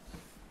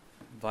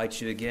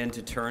invite you again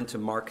to turn to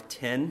Mark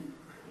 10,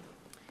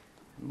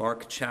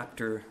 Mark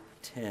chapter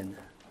 10.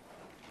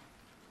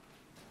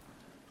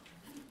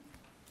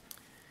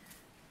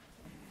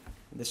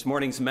 This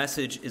morning's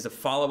message is a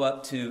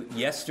follow-up to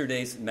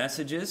yesterday's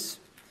messages.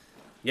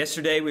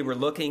 Yesterday we were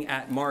looking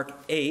at Mark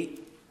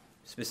 8,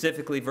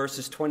 specifically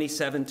verses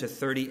 27 to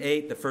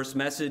 38. The first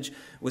message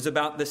was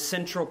about the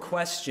central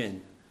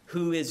question,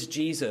 who is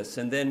Jesus?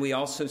 And then we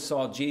also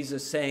saw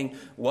Jesus saying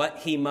what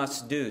he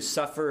must do,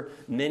 suffer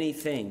many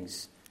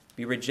things,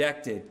 be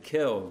rejected,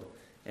 killed,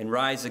 and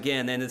rise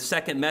again. And in the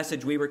second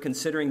message, we were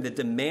considering the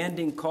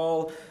demanding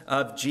call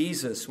of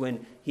Jesus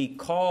when he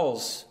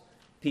calls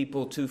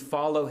people to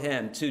follow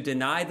him, to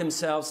deny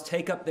themselves,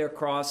 take up their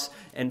cross,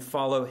 and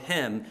follow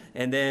him.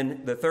 And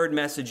then the third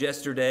message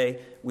yesterday,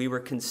 we were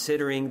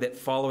considering that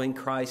following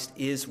Christ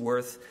is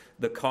worth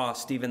the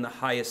cost, even the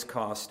highest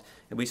cost.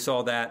 And we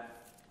saw that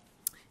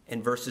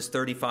in verses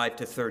 35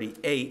 to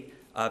 38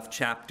 of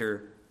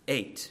chapter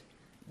 8.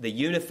 The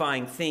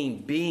unifying theme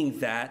being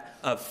that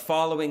of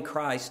following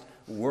Christ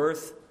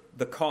worth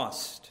the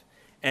cost.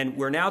 And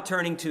we're now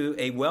turning to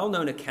a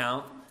well-known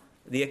account,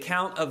 the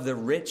account of the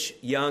rich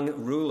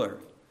young ruler.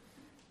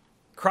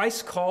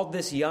 Christ called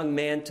this young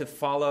man to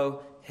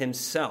follow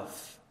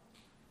himself.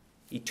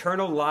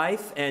 Eternal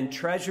life and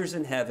treasures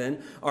in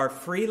heaven are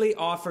freely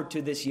offered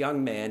to this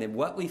young man, and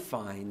what we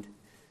find,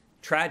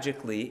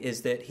 tragically,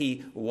 is that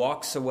he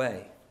walks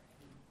away.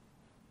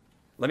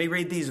 Let me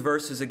read these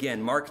verses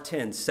again. Mark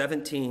 10,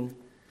 17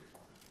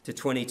 to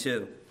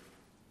 22.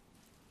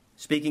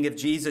 Speaking of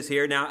Jesus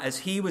here, now as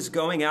he was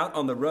going out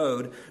on the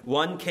road,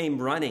 one came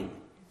running,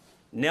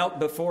 knelt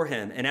before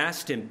him, and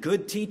asked him,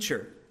 "Good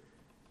teacher,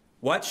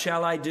 what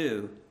shall I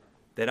do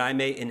that I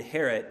may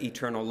inherit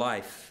eternal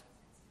life?"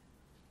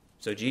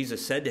 So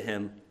Jesus said to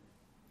him,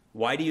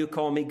 "Why do you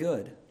call me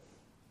good?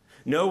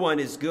 No one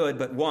is good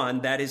but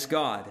one, that is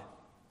God.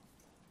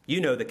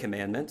 You know the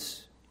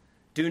commandments.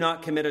 Do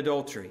not commit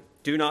adultery.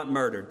 Do not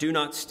murder. Do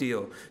not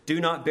steal. Do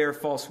not bear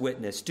false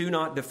witness. Do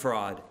not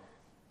defraud.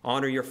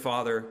 Honor your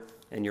father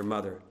and your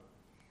mother."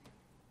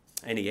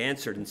 And he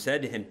answered and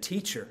said to him,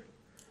 "Teacher,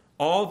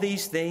 all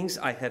these things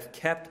I have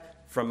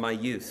kept from my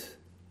youth."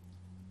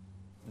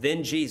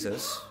 Then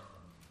Jesus,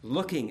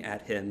 looking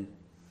at him,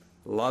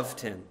 loved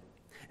him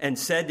and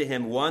said to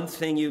him, "One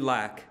thing you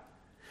lack.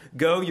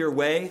 Go your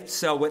way,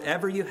 sell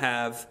whatever you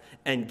have,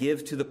 and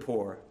give to the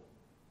poor,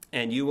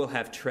 and you will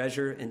have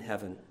treasure in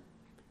heaven.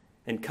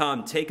 And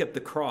come, take up the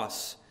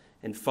cross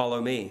and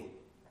follow me."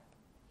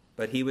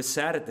 But he was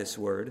sad at this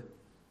word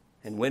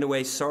and went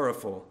away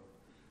sorrowful,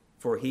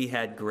 for he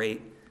had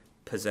great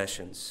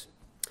possessions.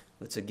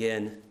 Let's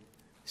again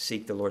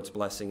seek the Lord's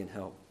blessing and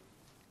help.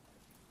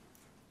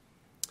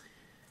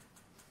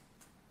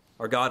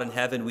 Our God in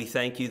heaven, we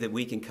thank you that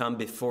we can come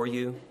before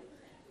you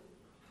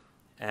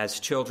as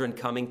children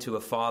coming to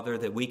a Father,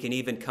 that we can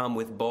even come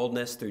with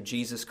boldness through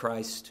Jesus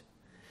Christ.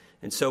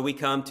 And so we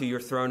come to your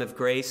throne of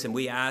grace, and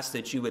we ask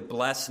that you would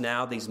bless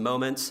now these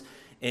moments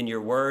in your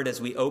word.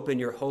 As we open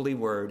your holy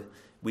word,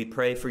 we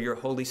pray for your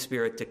Holy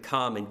Spirit to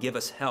come and give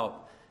us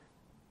help.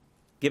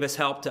 Give us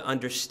help to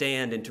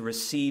understand and to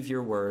receive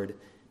your word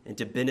and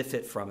to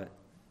benefit from it.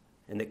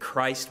 And that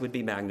Christ would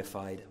be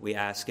magnified, we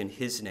ask in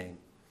his name.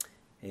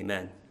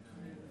 Amen.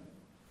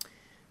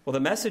 Well, the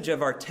message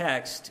of our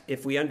text,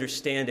 if we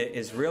understand it,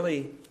 is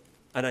really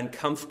an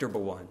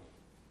uncomfortable one.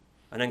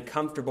 An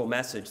uncomfortable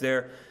message.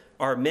 There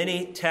are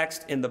many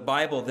texts in the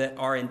Bible that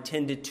are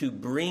intended to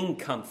bring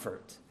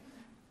comfort,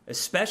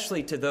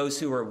 especially to those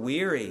who are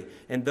weary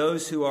and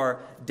those who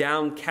are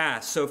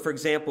downcast. So, for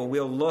example,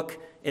 we'll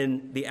look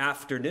in the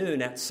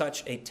afternoon at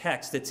such a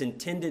text that's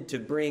intended to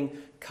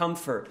bring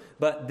comfort.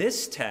 But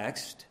this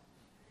text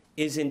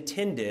is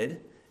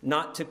intended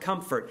not to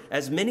comfort.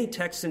 As many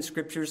texts in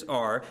Scriptures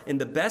are, in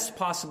the best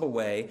possible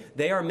way,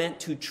 they are meant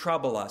to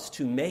trouble us,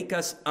 to make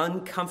us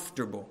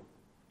uncomfortable.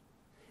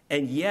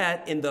 And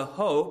yet, in the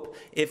hope,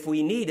 if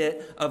we need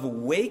it, of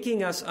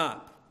waking us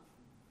up.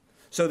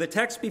 So the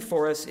text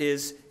before us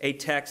is a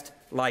text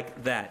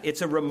like that.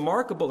 It's a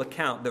remarkable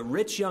account. The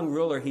rich young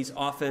ruler, he's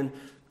often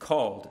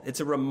called. It's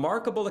a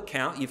remarkable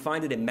account. You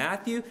find it in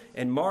Matthew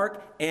and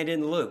Mark and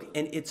in Luke.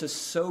 And it's a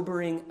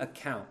sobering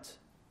account.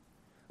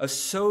 A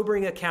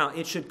sobering account.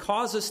 It should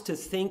cause us to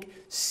think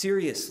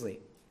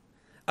seriously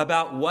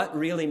about what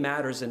really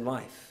matters in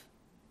life.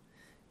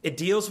 It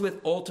deals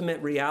with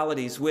ultimate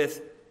realities,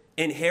 with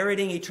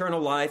inheriting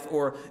eternal life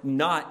or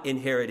not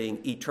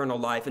inheriting eternal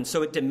life. And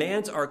so it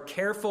demands our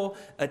careful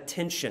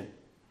attention.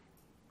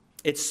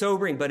 It's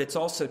sobering, but it's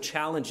also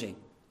challenging.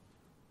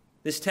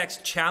 This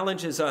text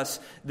challenges us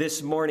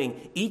this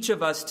morning, each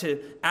of us,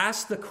 to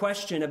ask the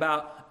question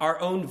about our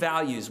own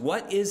values.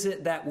 What is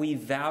it that we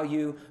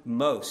value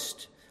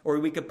most? Or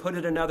we could put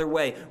it another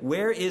way.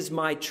 Where is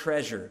my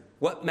treasure?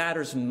 What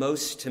matters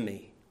most to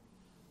me?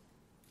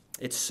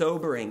 It's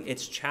sobering,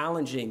 it's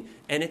challenging,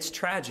 and it's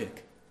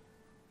tragic.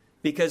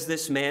 Because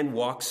this man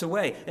walks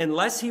away.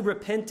 Unless he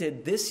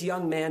repented, this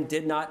young man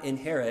did not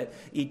inherit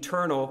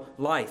eternal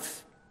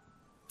life.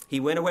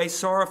 He went away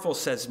sorrowful,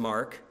 says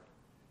Mark,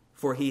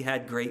 for he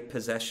had great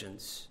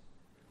possessions.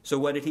 So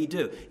what did he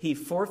do? He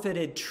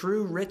forfeited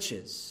true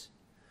riches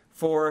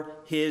for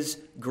his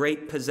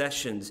great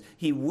possessions.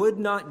 He would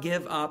not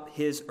give up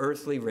his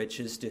earthly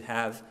riches to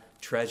have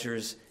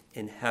treasures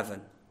in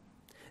heaven.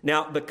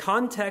 Now, the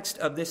context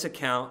of this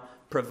account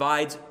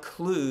provides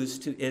clues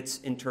to its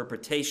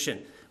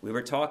interpretation. We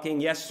were talking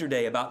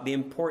yesterday about the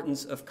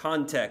importance of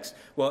context.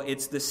 Well,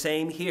 it's the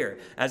same here.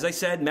 As I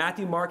said,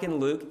 Matthew, Mark, and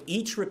Luke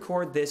each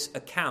record this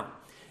account.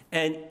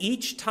 And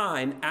each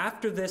time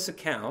after this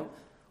account,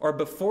 or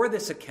before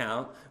this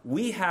account,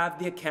 we have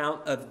the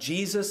account of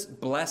Jesus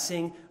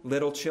blessing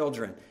little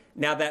children.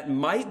 Now, that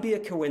might be a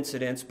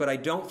coincidence, but I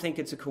don't think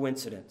it's a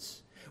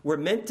coincidence. We're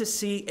meant to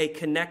see a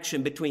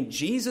connection between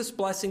Jesus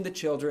blessing the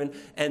children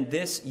and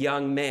this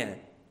young man.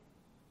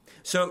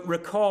 So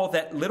recall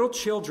that little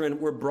children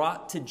were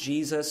brought to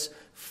Jesus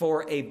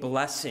for a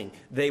blessing.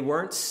 They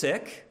weren't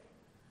sick.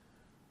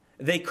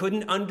 They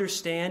couldn't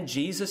understand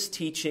Jesus'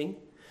 teaching.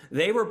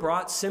 They were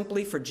brought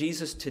simply for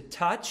Jesus to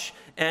touch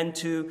and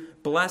to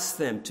bless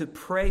them, to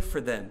pray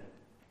for them.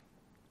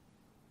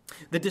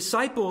 The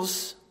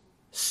disciples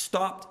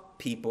stopped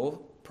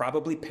people,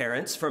 probably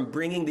parents, from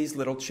bringing these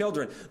little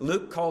children.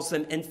 Luke calls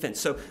them infants.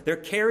 So they're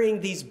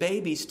carrying these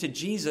babies to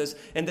Jesus,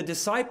 and the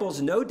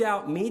disciples, no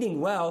doubt meaning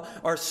well,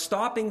 are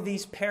stopping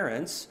these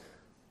parents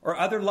or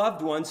other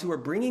loved ones who are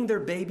bringing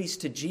their babies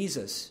to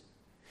Jesus.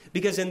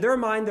 Because in their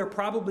mind, they're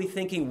probably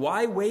thinking,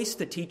 why waste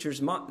the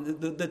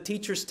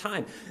teacher's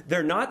time?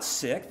 They're not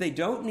sick. They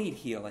don't need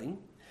healing.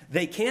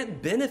 They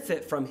can't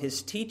benefit from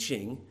his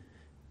teaching,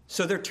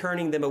 so they're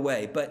turning them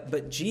away.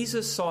 But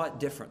Jesus saw it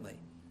differently.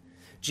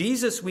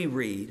 Jesus, we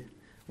read,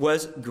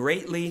 was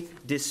greatly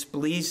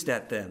displeased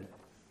at them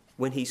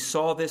when he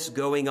saw this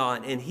going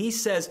on. And he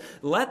says,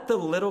 let the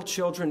little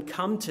children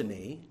come to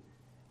me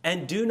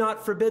and do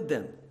not forbid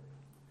them.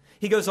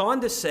 He goes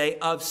on to say,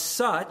 of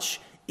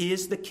such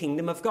is the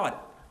kingdom of God,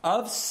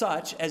 of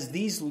such as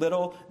these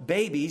little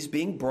babies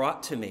being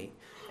brought to me.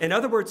 In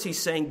other words, he's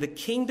saying the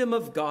kingdom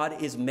of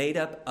God is made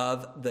up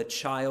of the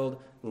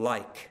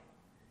childlike.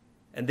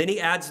 And then he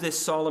adds this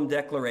solemn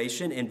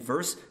declaration in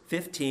verse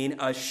 15,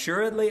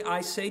 assuredly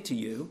I say to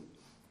you,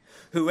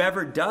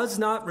 whoever does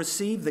not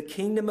receive the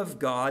kingdom of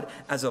God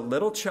as a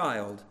little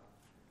child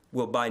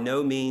will by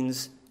no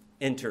means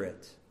enter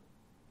it.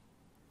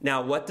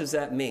 Now, what does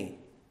that mean?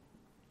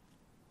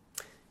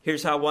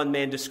 Here's how one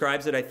man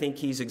describes it. I think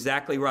he's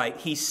exactly right.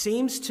 He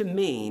seems to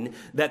mean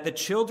that the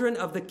children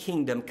of the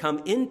kingdom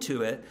come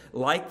into it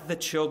like the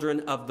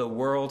children of the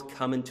world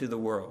come into the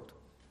world,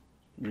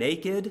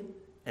 naked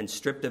and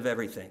stripped of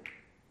everything.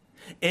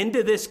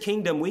 Into this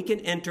kingdom we can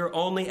enter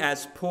only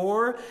as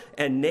poor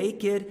and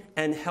naked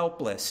and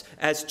helpless,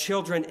 as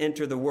children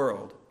enter the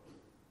world.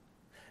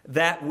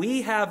 That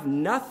we have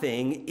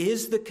nothing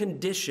is the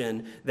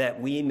condition that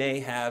we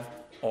may have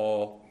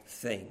all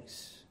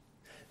things.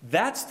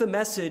 That's the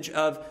message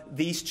of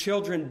these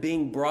children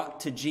being brought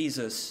to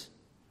Jesus.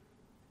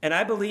 And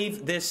I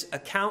believe this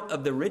account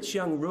of the rich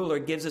young ruler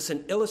gives us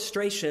an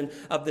illustration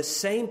of the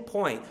same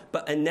point,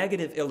 but a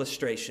negative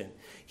illustration.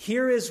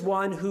 Here is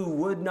one who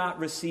would not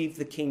receive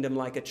the kingdom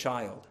like a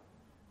child,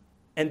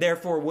 and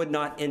therefore would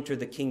not enter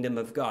the kingdom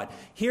of God.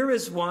 Here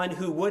is one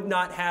who would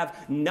not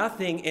have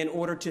nothing in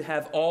order to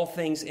have all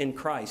things in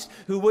Christ,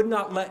 who would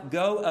not let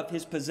go of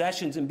his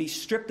possessions and be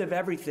stripped of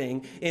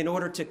everything in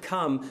order to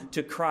come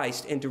to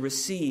Christ and to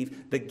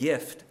receive the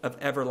gift of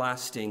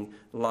everlasting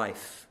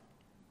life.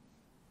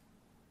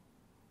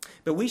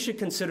 But we should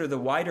consider the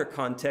wider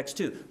context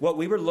too. What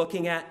we were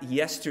looking at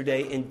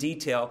yesterday in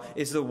detail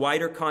is the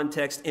wider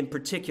context in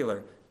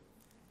particular.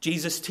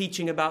 Jesus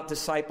teaching about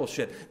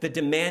discipleship, the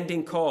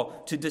demanding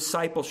call to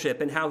discipleship,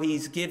 and how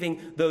he's giving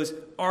those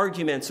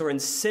arguments or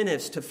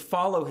incentives to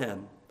follow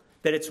him,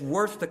 that it's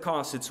worth the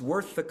cost, it's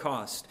worth the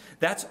cost.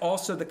 That's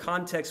also the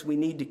context we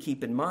need to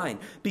keep in mind,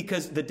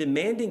 because the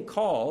demanding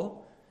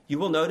call, you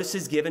will notice,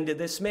 is given to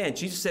this man.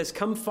 Jesus says,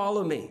 come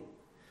follow me,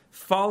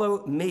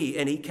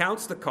 and he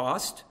counts the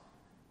cost.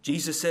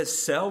 Jesus says,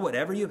 sell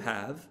whatever you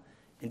have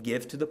and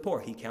give to the poor.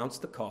 He counts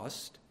the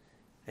cost.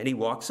 And he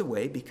walks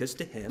away because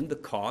to him the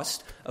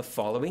cost of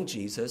following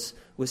Jesus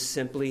was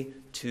simply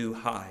too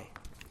high.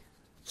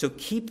 So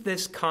keep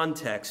this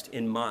context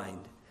in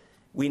mind.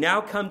 We now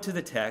come to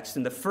the text,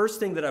 and the first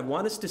thing that I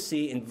want us to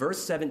see in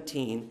verse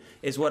 17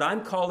 is what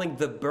I'm calling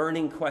the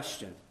burning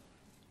question.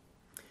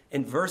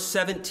 In verse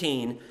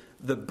 17,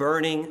 the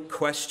burning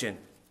question.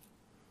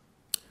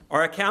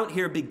 Our account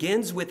here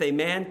begins with a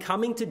man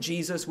coming to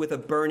Jesus with a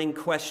burning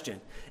question.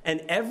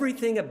 And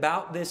everything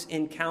about this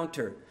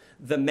encounter,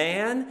 the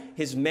man,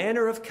 his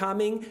manner of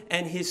coming,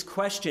 and his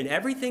question,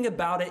 everything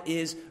about it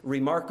is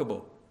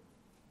remarkable.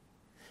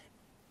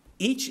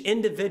 Each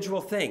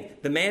individual thing,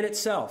 the man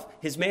itself,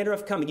 his manner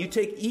of coming, you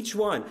take each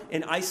one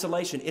in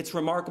isolation, it's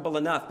remarkable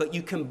enough. But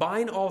you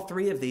combine all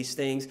three of these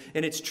things,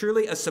 and it's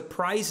truly a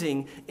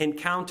surprising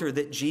encounter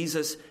that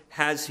Jesus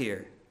has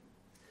here.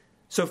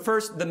 So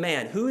first, the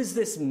man. Who is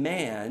this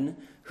man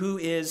who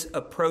is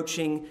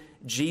approaching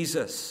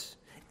Jesus?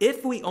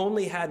 If we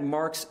only had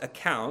Mark's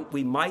account,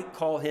 we might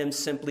call him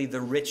simply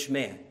the rich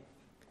man.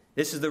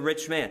 This is the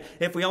rich man.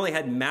 If we only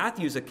had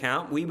Matthew's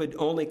account, we would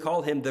only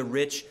call him the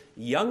rich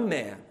young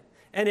man.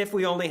 And if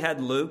we only had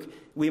Luke,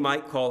 we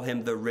might call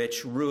him the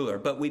rich ruler.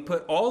 But we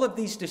put all of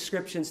these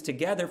descriptions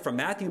together from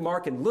Matthew,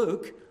 Mark, and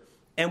Luke,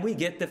 and we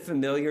get the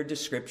familiar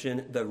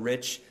description, the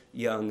rich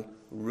young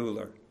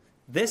ruler.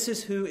 This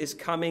is who is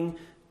coming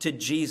to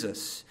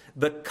Jesus.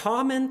 The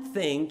common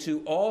thing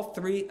to all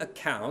three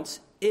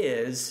accounts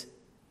is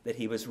that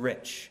he was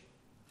rich.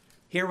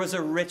 Here was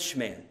a rich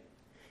man.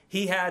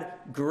 He had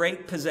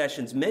great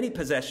possessions, many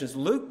possessions.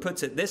 Luke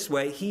puts it this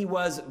way: he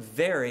was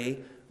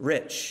very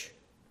rich.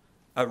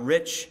 A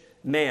rich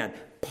man,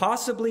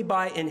 possibly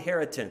by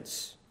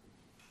inheritance.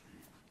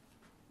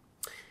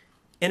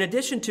 In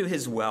addition to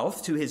his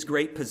wealth, to his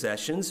great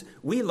possessions,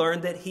 we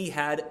learn that he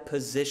had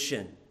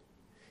position.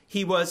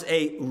 He was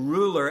a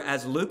ruler,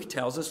 as Luke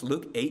tells us,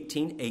 Luke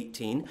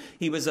 18:18.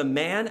 He was a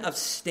man of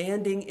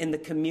standing in the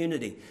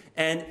community.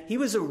 And he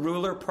was a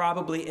ruler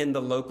probably in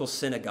the local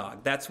synagogue.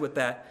 That's what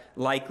that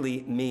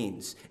likely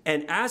means.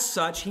 And as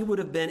such, he would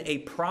have been a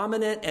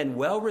prominent and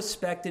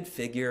well-respected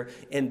figure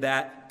in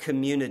that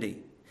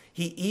community.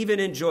 He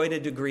even enjoyed a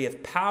degree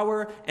of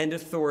power and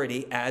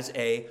authority as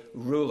a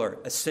ruler,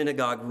 a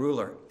synagogue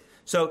ruler.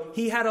 So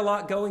he had a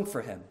lot going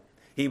for him.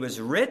 He was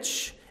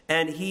rich,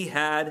 and he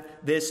had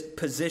this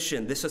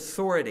position, this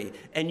authority.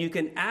 And you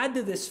can add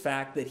to this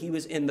fact that he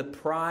was in the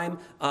prime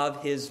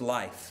of his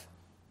life.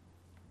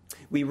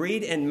 We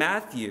read in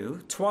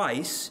Matthew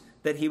twice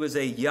that he was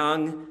a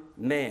young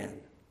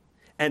man.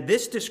 And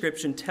this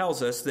description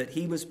tells us that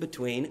he was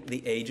between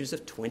the ages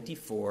of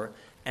 24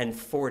 and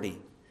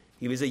 40.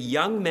 He was a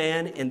young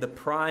man in the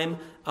prime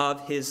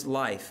of his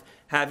life,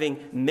 having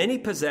many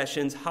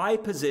possessions, high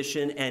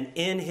position, and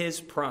in his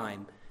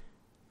prime.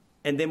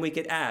 And then we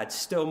could add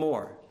still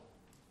more.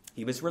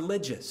 He was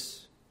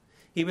religious.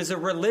 He was a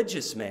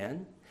religious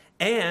man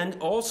and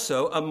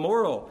also a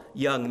moral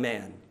young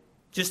man.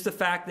 Just the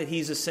fact that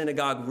he's a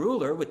synagogue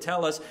ruler would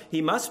tell us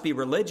he must be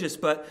religious,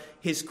 but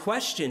his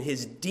question,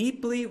 his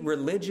deeply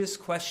religious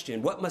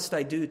question, what must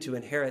I do to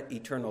inherit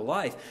eternal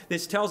life?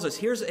 This tells us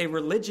here's a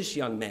religious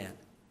young man.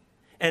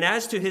 And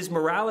as to his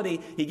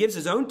morality, he gives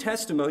his own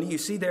testimony. You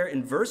see there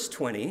in verse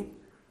 20,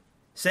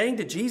 saying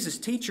to Jesus,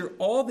 "Teacher,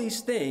 all these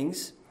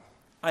things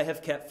I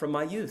have kept from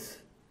my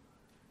youth."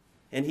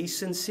 And he's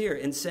sincere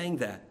in saying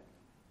that.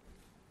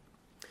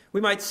 We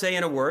might say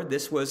in a word,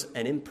 this was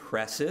an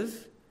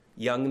impressive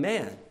young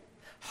man,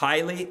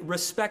 highly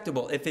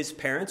respectable. If his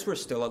parents were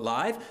still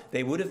alive,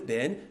 they would have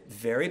been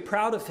very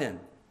proud of him.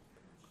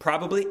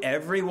 Probably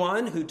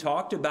everyone who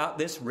talked about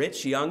this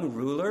rich young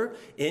ruler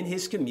in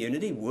his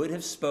community would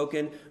have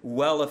spoken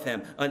well of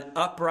him. An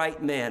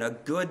upright man, a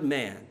good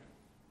man,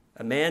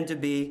 a man to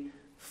be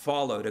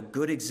followed, a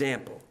good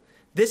example.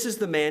 This is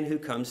the man who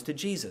comes to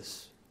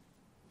Jesus.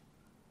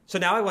 So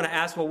now I want to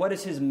ask, well, what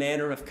is his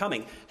manner of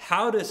coming?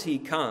 How does he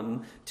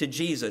come to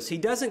Jesus? He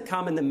doesn't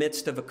come in the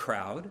midst of a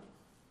crowd,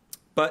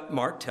 but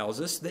Mark tells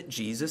us that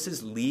Jesus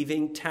is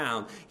leaving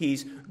town.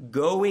 He's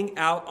going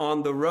out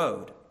on the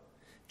road.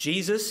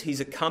 Jesus, he's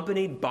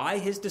accompanied by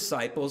his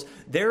disciples.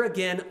 They're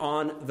again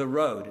on the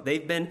road.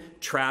 They've been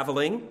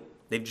traveling.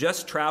 They've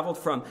just traveled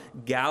from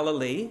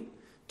Galilee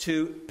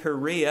to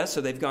Perea,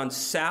 so they've gone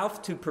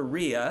south to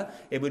Perea.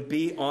 It would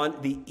be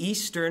on the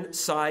eastern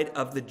side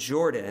of the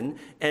Jordan,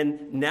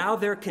 and now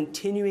they're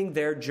continuing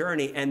their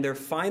journey, and their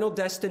final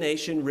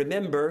destination,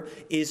 remember,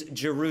 is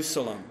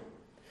Jerusalem.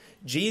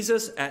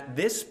 Jesus, at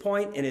this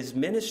point in his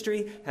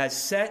ministry, has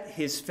set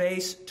his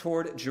face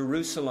toward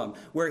Jerusalem,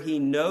 where he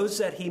knows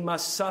that he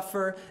must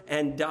suffer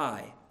and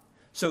die.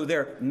 So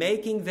they're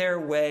making their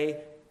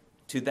way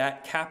to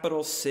that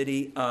capital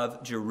city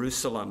of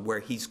Jerusalem, where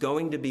he's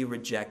going to be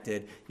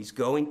rejected. He's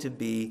going to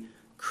be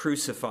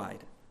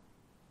crucified.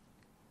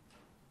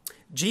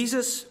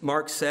 Jesus,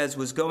 Mark says,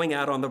 was going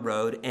out on the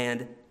road,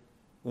 and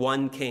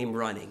one came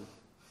running.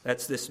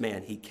 That's this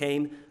man. He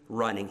came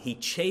running. He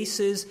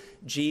chases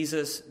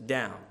Jesus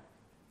down.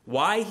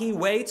 Why he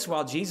waits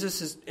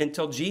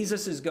until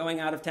Jesus is going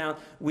out of town,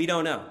 we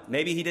don't know.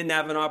 Maybe he didn't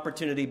have an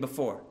opportunity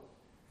before.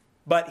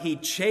 But he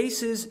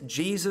chases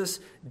Jesus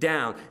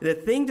down. The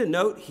thing to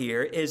note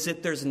here is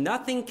that there's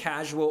nothing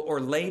casual or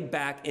laid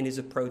back in his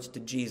approach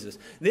to Jesus.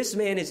 This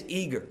man is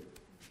eager.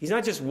 He's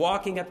not just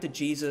walking up to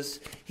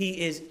Jesus.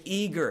 He is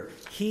eager.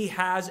 He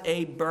has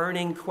a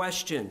burning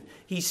question.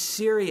 He's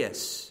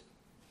serious.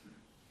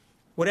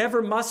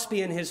 Whatever must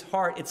be in his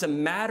heart, it's a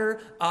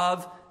matter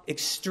of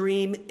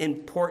extreme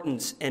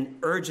importance and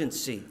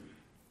urgency.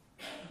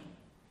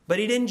 But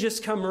he didn't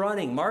just come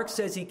running. Mark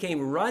says he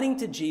came running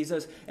to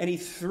Jesus, and he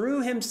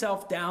threw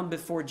himself down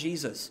before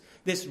Jesus.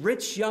 This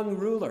rich young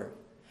ruler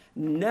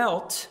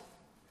knelt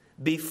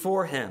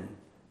before him.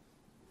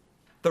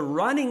 The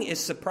running is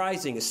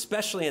surprising,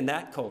 especially in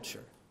that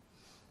culture.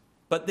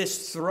 But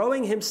this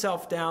throwing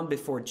himself down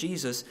before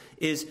Jesus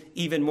is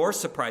even more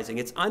surprising.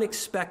 It's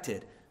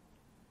unexpected.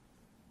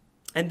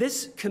 And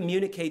this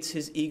communicates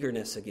his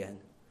eagerness again.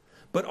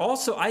 But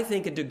also, I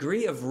think, a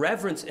degree of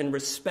reverence and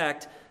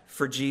respect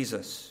for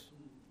Jesus.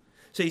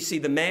 So you see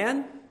the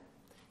man,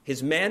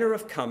 his manner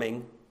of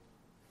coming,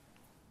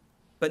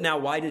 But now,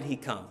 why did he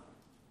come?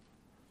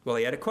 Well,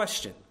 he had a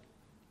question.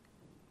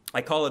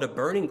 I call it a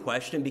burning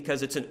question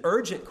because it's an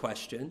urgent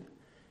question,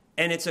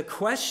 and it's a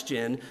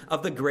question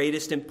of the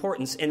greatest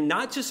importance, and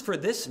not just for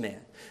this man.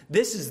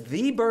 This is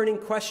the burning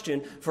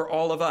question for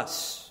all of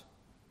us,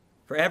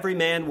 for every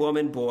man,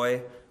 woman,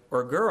 boy,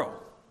 or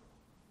girl.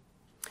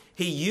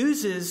 He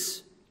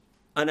uses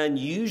an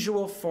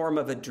unusual form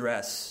of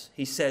address.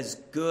 He says,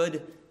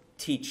 good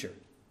teacher.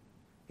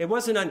 It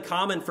wasn't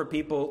uncommon for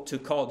people to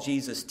call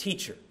Jesus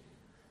teacher,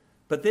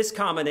 but this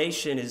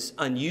combination is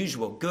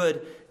unusual,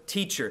 good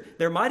teacher.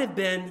 There might have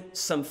been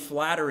some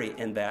flattery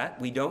in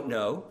that. We don't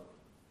know.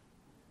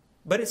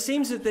 But it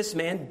seems that this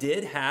man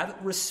did have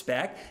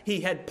respect.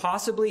 He had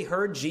possibly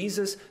heard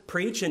Jesus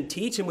preach and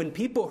teach, and when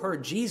people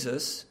heard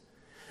Jesus,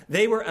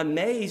 they were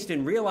amazed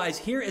and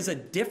realized here is a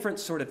different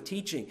sort of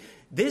teaching.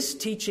 This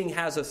teaching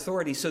has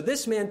authority. So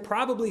this man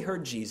probably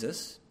heard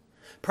Jesus,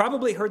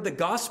 probably heard the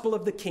gospel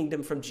of the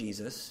kingdom from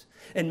Jesus,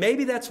 and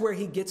maybe that's where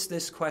he gets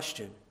this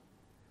question.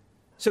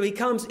 So he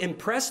comes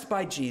impressed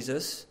by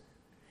Jesus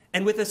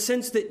and with a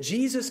sense that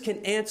Jesus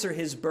can answer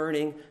his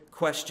burning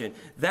question.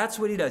 That's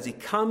what he does. He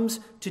comes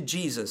to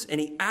Jesus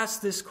and he asks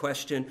this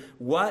question,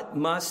 what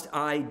must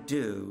I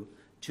do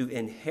to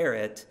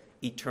inherit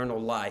eternal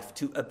life,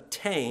 to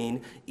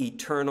obtain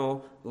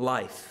eternal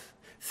life?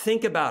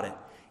 Think about it.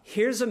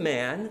 Here's a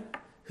man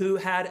who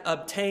had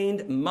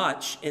obtained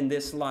much in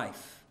this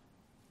life.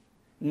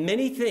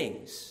 Many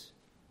things.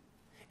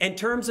 In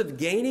terms of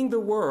gaining the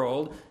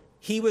world,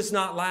 he was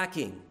not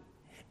lacking.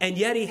 And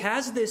yet he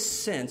has this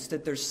sense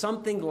that there's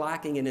something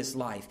lacking in his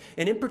life,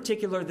 and in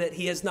particular that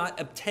he has not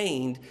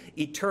obtained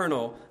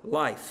eternal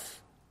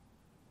life.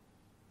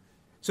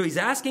 So he's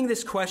asking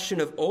this question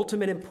of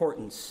ultimate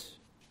importance.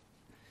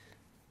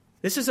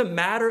 This is a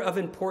matter of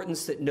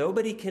importance that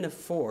nobody can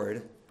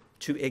afford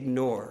to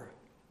ignore.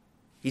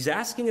 He's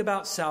asking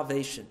about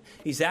salvation.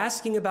 He's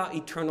asking about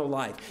eternal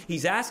life.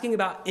 He's asking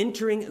about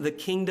entering the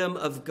kingdom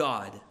of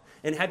God.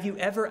 And have you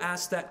ever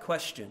asked that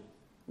question?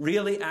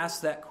 Really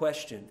asked that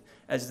question,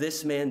 as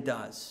this man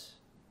does?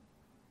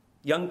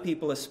 Young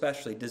people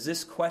especially, does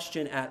this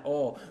question at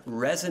all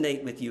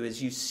resonate with you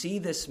as you see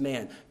this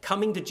man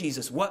coming to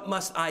Jesus? What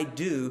must I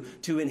do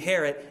to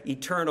inherit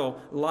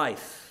eternal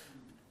life?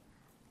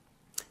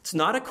 It's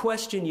not a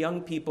question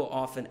young people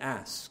often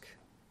ask.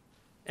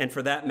 And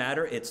for that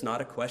matter, it's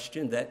not a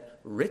question that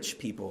rich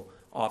people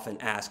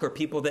often ask, or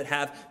people that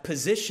have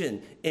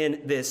position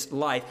in this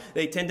life.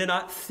 They tend to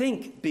not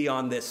think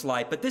beyond this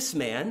life. But this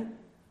man,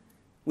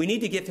 we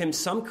need to give him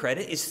some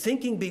credit, is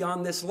thinking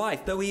beyond this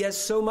life, though he has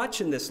so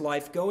much in this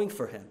life going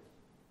for him.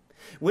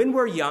 When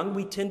we're young,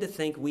 we tend to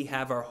think we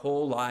have our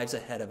whole lives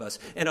ahead of us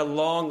and a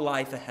long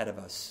life ahead of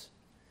us.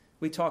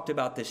 We talked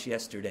about this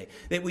yesterday,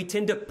 that we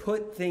tend to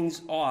put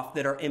things off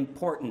that are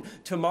important.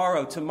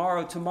 Tomorrow,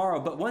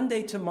 but one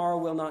day tomorrow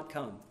will not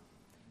come.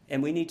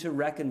 And we need to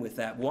reckon with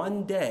that.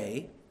 One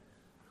day,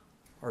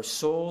 our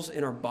souls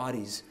and our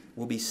bodies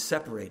will be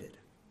separated.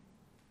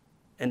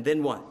 And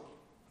then what?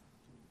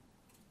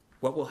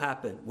 What will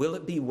happen? Will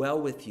it be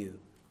well with you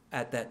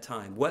at that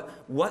time?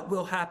 What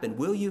will happen?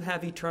 Will you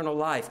have eternal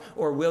life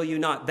or will you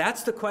not?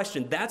 That's the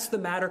question. That's the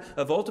matter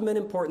of ultimate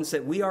importance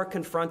that we are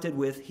confronted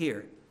with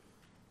here.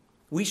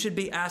 We should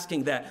be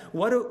asking that.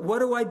 What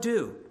do I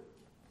do?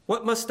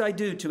 What must I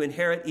do to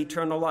inherit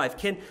eternal life?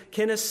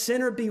 Can a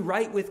sinner be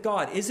right with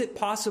God? Is it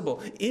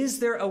possible? Is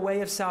there a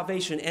way of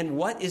salvation? And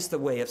what is the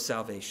way of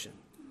salvation?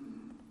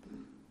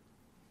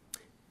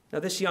 Now,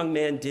 this young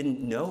man didn't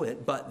know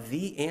it, but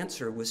the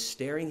answer was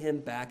staring him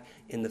back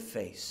in the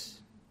face.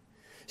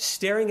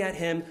 Staring at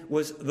him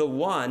was the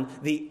one,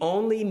 the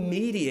only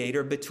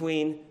mediator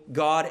between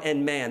God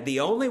and man, the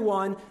only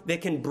one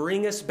that can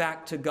bring us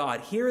back to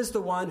God. Here is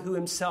the one who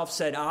himself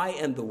said, I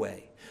am the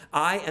way,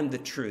 I am the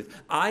truth,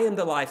 I am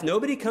the life.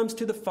 Nobody comes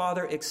to the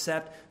Father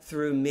except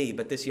through me.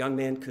 But this young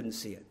man couldn't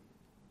see it.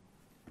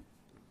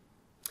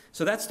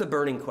 So that's the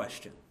burning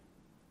question.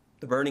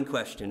 The burning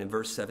question in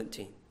verse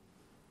 17.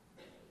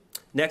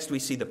 Next, we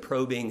see the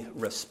probing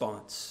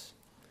response.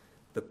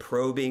 The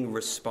probing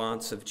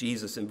response of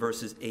Jesus in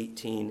verses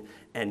 18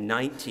 and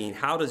 19.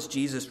 How does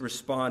Jesus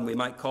respond? We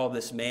might call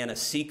this man a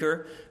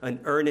seeker, an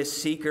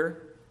earnest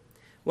seeker.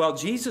 Well,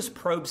 Jesus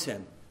probes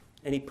him,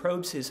 and he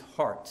probes his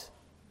heart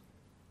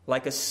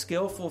like a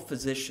skillful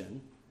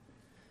physician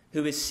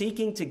who is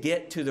seeking to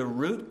get to the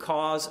root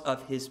cause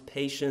of his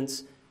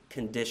patient's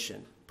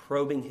condition,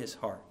 probing his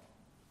heart.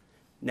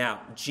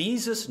 Now,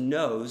 Jesus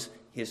knows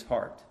his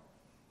heart.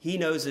 He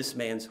knows this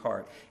man's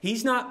heart.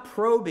 He's not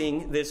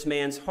probing this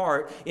man's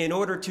heart in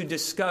order to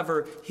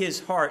discover his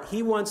heart.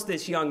 He wants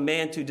this young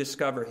man to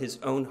discover his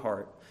own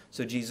heart.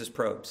 So Jesus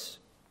probes.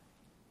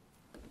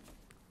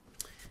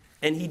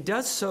 And he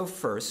does so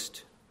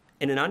first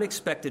in an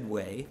unexpected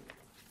way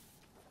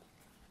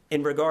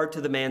in regard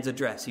to the man's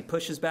address. He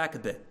pushes back a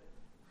bit.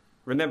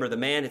 Remember, the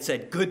man had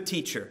said, good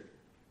teacher.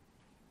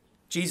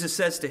 Jesus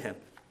says to him,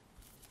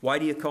 why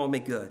do you call me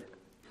good?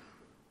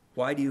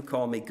 Why do you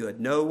call me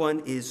good? No one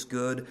is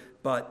good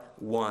but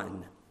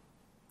one,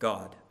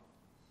 God.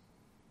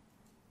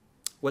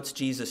 What's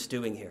Jesus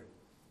doing here?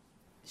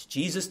 Is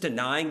Jesus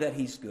denying that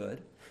he's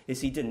good?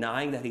 Is he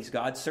denying that he's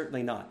God?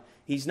 Certainly not.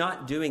 He's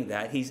not doing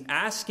that. He's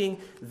asking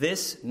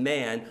this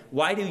man,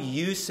 why do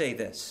you say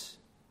this?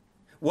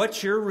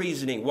 What's your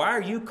reasoning? Why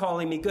are you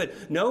calling me good?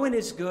 No one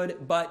is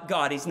good but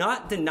God. He's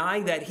not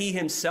denying that he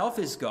himself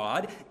is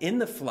God in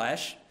the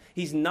flesh.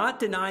 He's not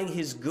denying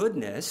his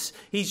goodness.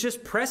 He's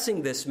just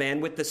pressing this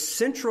man with the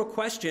central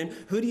question,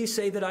 who do you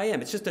say that I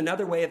am? It's just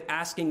another way of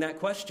asking that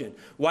question.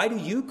 Why do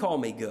you call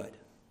me good?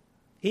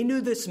 He knew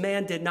this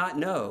man did not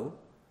know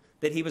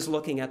that he was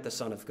looking at the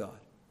Son of God.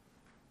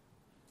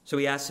 So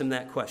he asked him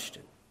that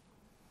question.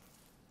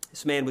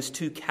 This man was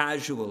too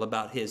casual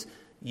about his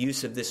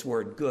use of this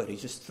word good.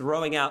 He's just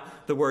throwing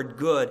out the word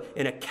good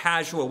in a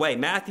casual way.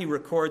 Matthew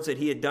records that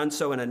he had done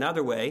so in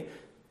another way,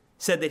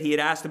 said that he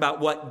had asked about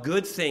what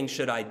good thing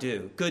should I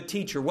do? Good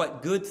teacher,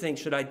 what good thing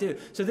should I do?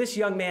 So this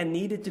young man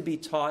needed to be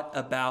taught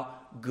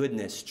about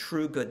goodness,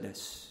 true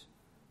goodness.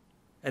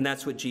 And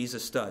that's what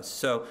Jesus does.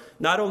 So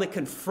not only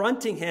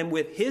confronting him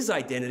with his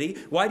identity,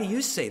 why do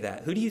you say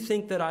that? Who do you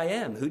think that I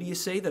am? Who do you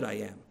say that I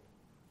am?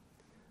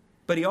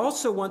 But he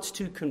also wants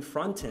to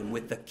confront him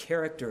with the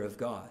character of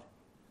God.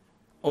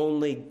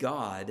 Only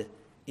God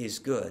is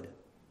good.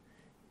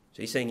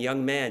 So he's saying,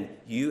 young man,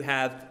 you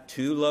have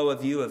too low a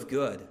view of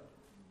good.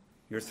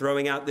 You're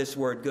throwing out this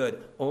word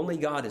good. Only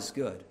God is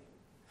good.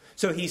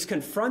 So he's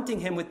confronting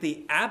him with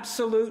the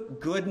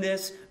absolute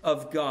goodness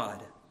of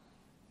God.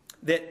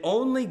 That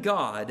only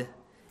God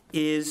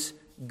is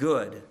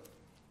good.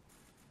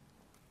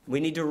 We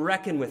need to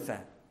reckon with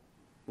that.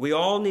 We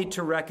all need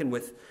to reckon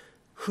with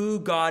who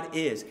God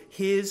is,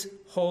 his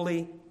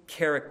holy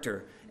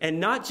character. And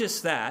not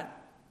just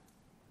that,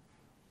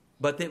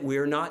 but that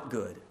we're not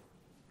good.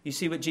 You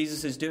see what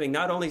Jesus is doing?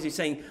 Not only is he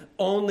saying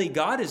only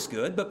God is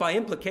good, but by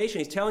implication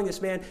he's telling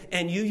this man,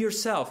 and you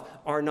yourself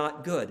are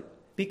not good.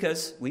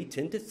 Because we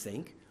tend to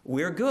think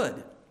we're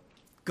good.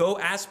 Go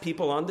ask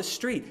people on the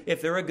street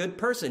if they're a good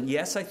person.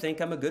 Yes, I think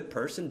I'm a good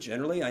person.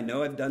 Generally, I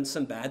know I've done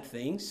some bad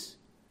things.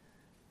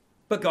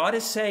 But God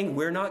is saying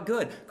we're not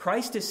good.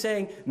 Christ is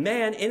saying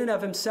man in and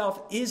of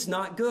himself is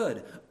not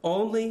good.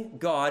 Only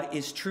God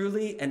is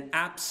truly and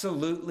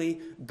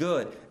absolutely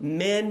good.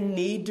 Men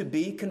need to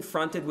be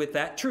confronted with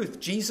that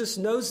truth. Jesus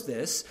knows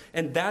this,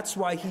 and that's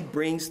why he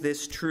brings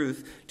this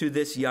truth to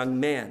this young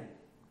man.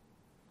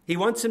 He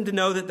wants him to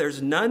know that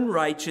there's none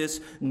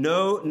righteous,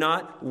 no,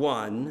 not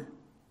one,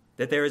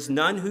 that there is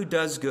none who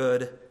does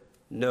good,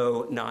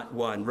 no, not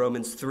one.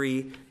 Romans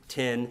 3,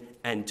 10,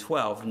 and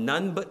 12.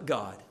 None but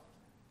God.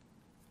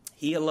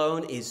 He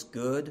alone is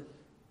good,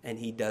 and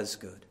he does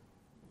good.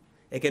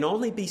 It can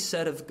only be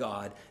said of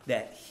God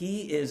that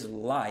he is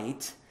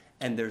light,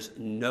 and there's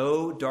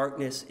no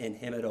darkness in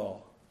him at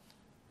all.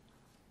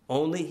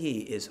 Only he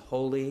is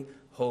holy,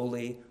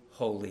 holy,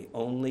 holy.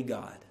 Only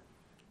God.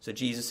 So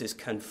Jesus is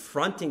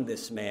confronting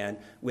this man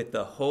with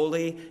the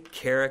holy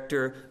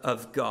character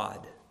of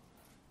God.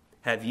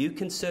 Have you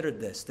considered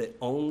this, that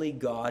only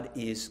God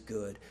is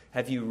good?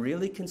 Have you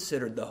really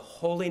considered the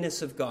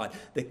holiness of God,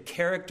 the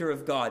character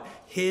of God,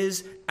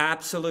 his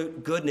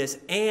absolute goodness,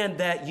 and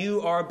that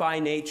you are by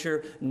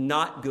nature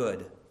not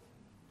good,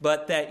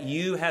 but that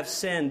you have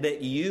sinned,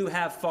 that you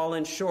have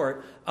fallen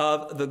short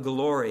of the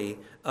glory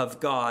of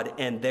God,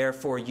 and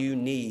therefore you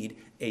need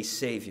a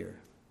Savior?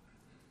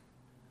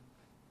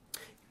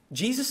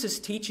 Jesus is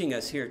teaching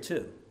us here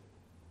too.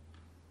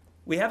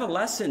 We have a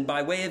lesson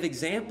by way of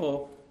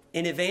example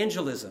in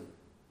evangelism,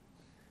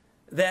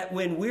 that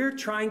when we're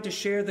trying to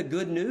share the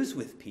good news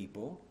with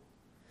people,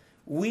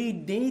 we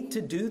need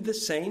to do the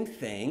same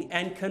thing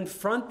and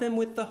confront them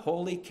with the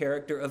holy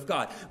character of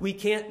God. We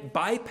can't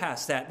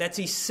bypass that. That's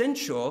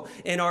essential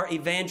in our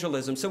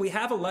evangelism. So we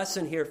have a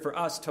lesson here for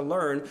us to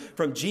learn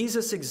from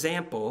Jesus'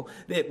 example,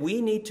 that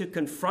we need to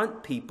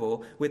confront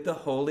people with the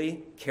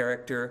holy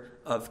character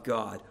of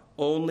God.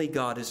 Only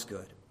God is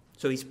good.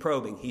 So he's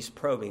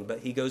probing,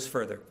 but he goes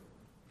further.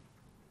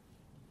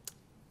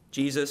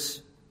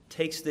 Jesus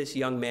takes this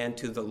young man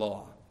to the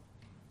law.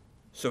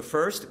 So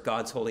first,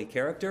 God's holy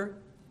character,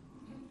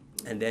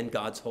 and then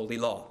God's holy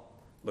law.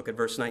 Look at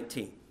verse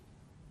 19.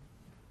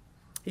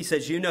 He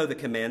says, you know the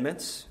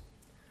commandments.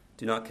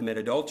 Do not commit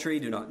adultery,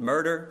 do not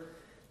murder,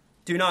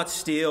 do not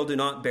steal, do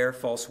not bear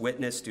false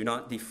witness, do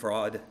not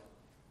defraud,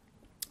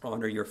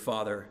 honor your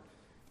father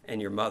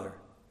and your mother.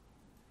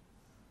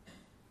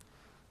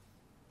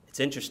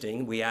 It's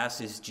interesting. We ask,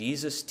 is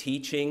Jesus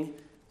teaching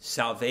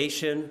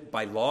salvation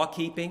by law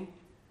keeping,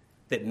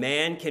 that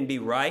man can be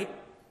right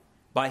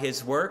by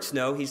his works?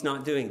 No, he's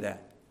not doing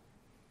that.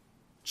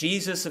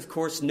 Jesus, of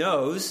course,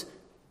 knows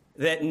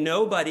that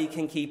nobody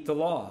can keep the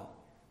law.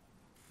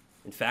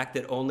 In fact,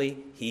 that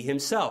only he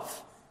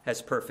himself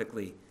has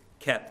perfectly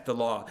kept the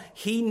law.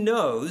 He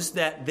knows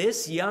that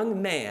this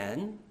young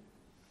man,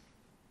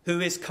 who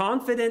is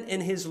confident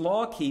in his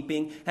law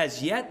keeping,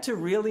 has yet to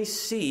really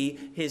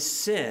see his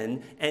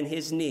sin and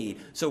his need.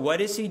 So what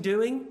is he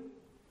doing?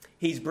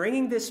 He's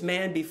bringing this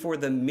man before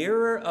the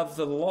mirror of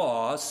the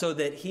law so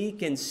that he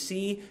can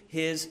see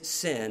his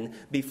sin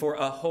before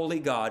a holy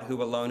God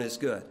who alone is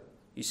good.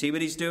 You see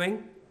what he's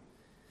doing?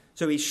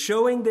 So he's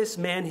showing this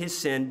man his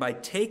sin by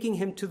taking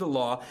him to the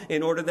law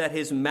in order that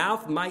his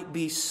mouth might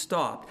be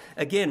stopped.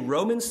 Again,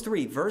 Romans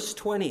 3, verse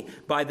 20,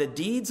 by the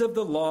deeds of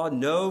the law,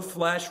 no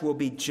flesh will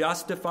be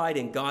justified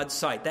in God's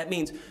sight. That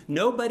means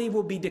nobody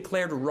will be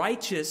declared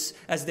righteous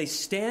as they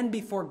stand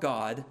before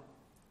God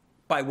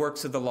by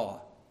works of the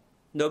law.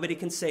 Nobody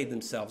can save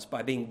themselves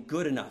by being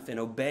good enough and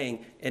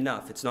obeying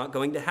enough. It's not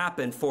going to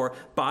happen, for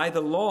by the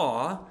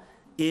law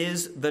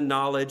is the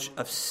knowledge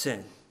of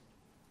sin.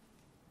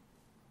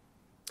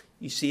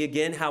 You see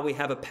again how we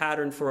have a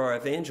pattern for our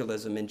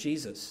evangelism in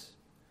Jesus.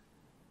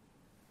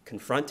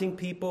 Confronting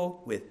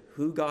people with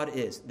who God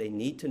is. They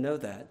need to know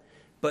that.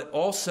 But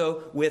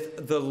also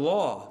with the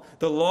law.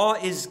 The law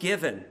is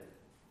given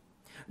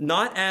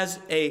not as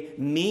a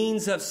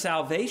means of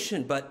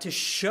salvation, but to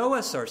show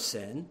us our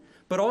sin,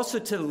 but also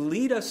to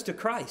lead us to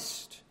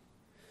Christ.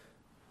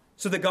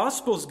 So the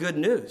gospel is good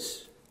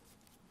news.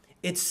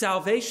 It's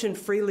salvation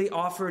freely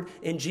offered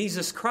in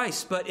Jesus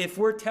Christ. But if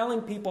we're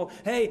telling people,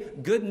 hey,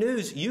 good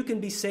news, you can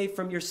be saved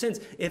from your sins,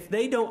 if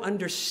they don't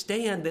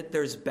understand that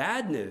there's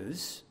bad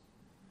news,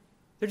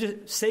 they're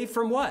just saved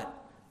from what?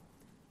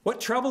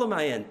 What trouble am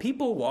I in?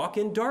 People walk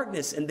in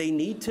darkness and they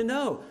need to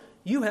know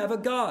you have a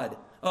God,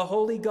 a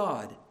holy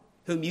God,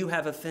 whom you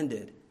have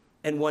offended.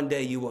 And one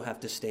day you will have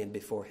to stand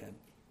before him.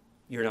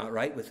 You're not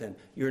right with him.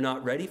 You're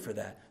not ready for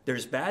that.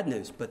 There's bad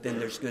news, but then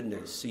there's good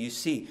news. So you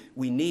see,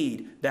 we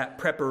need that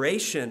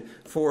preparation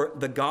for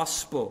the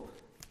gospel.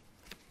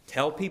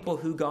 Tell people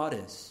who God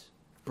is.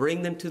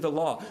 Bring them to the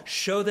law.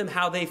 Show them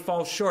how they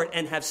fall short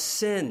and have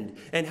sinned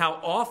and how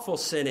awful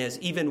sin is,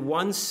 even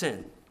one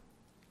sin.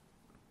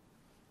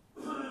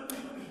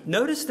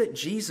 Notice that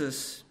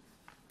Jesus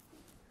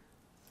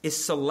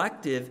is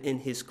selective in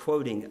his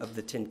quoting of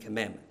the Ten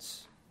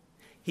Commandments.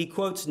 He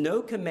quotes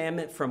no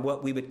commandment from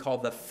what we would call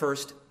the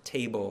first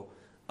table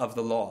of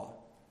the law,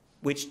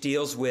 which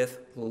deals with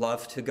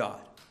love to God.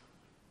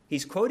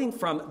 He's quoting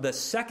from the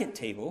second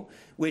table,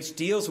 which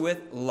deals with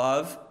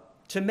love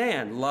to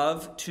man,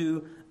 love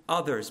to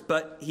others.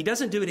 But he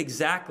doesn't do it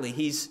exactly.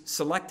 He's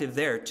selective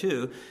there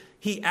too.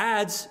 He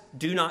adds,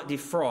 do not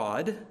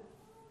defraud,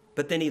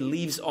 but then he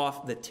leaves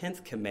off the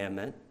 10th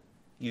commandment,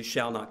 you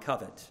shall not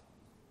covet.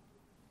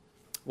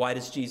 Why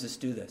does Jesus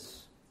do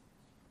this?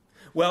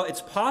 Well,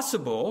 it's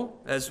possible,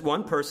 as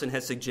one person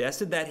has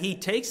suggested, that he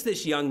takes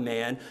this young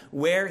man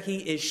where he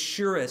is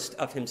surest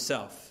of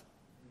himself.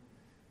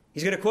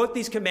 He's going to quote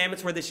these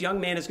commandments where this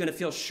young man is going to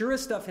feel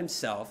surest of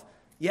himself.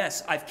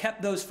 Yes, I've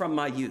kept those from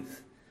my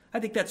youth. I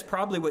think that's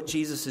probably what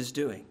Jesus is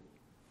doing.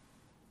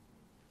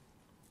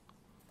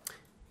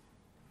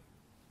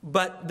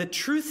 But the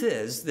truth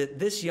is that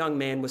this young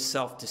man was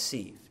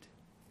self-deceived.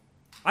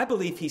 I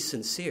believe he's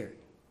sincere.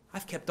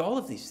 I've kept all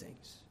of these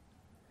things.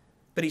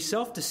 But he's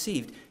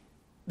self-deceived.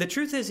 The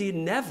truth is he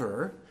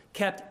never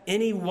kept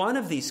any one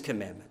of these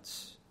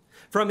commandments.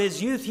 From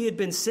his youth, he had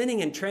been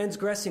sinning and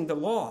transgressing the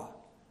law.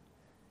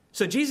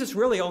 So Jesus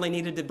really only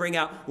needed to bring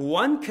out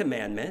one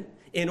commandment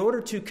in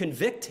order to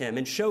convict him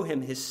and show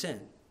him his sin.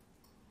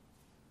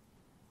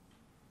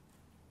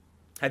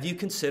 Have you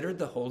considered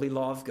the holy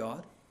law of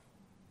God?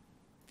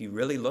 Have you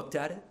really looked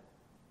at it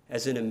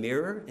as in a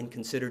mirror and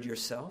considered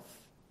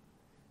yourself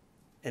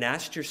and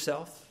asked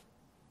yourself,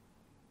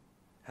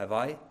 have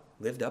I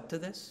lived up to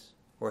this?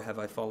 Or have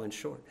I fallen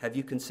short? Have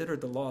you considered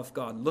the law of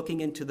God,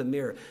 looking into the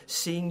mirror,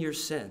 seeing your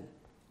sin,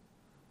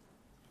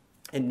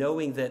 and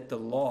knowing that the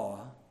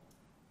law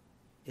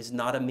is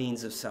not a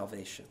means of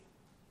salvation?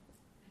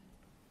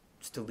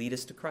 It's to lead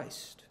us to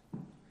Christ.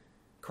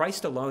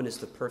 Christ alone is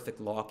the perfect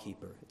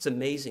lawkeeper. It's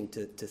amazing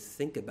to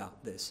think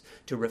about this,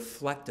 to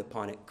reflect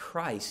upon it.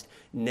 Christ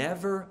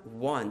never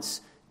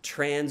once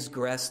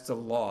transgressed the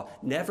law,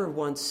 never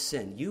once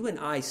sinned. You and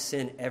I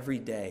sin every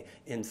day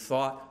in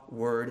thought,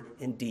 word,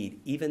 and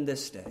deed, even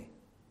this day.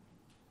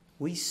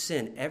 We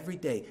sin every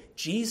day.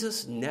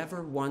 Jesus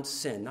never once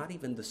sinned, not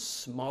even the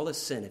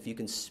smallest sin, if you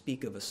can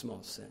speak of a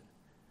small sin.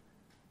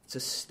 It's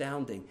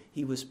astounding.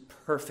 He was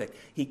perfect.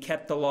 He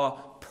kept the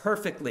law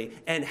perfectly.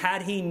 And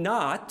had he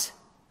not,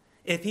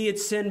 if he had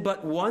sinned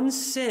but one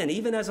sin,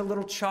 even as a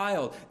little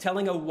child,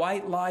 telling a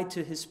white lie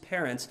to his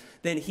parents,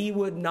 then he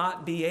would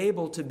not be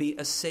able to be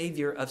a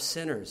savior of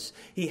sinners.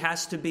 He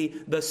has to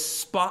be the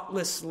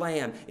spotless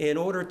lamb in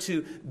order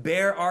to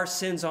bear our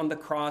sins on the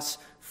cross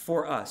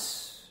for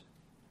us.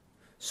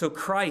 So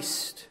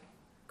Christ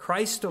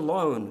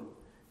alone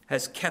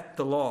has kept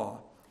the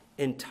law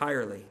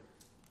entirely.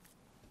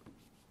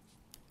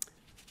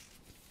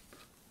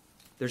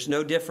 There's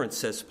no difference,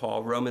 says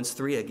Paul, Romans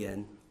 3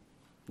 again.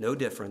 No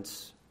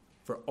difference,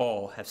 for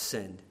all have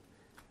sinned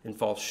and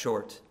fall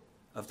short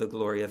of the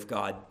glory of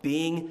God,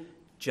 being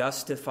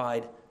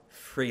justified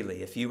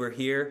freely. If you were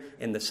here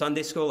in the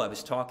Sunday school, I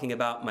was talking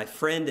about my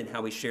friend and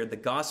how he shared the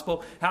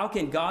gospel. How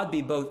can God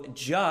be both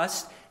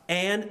just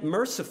and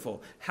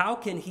merciful? How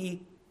can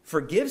he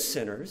forgive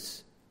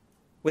sinners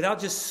without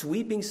just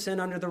sweeping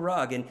sin under the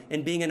rug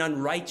and being an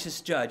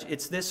unrighteous judge?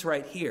 It's this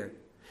right here.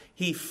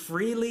 He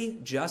freely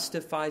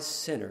justifies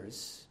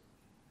sinners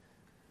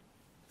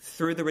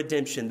through the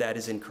redemption that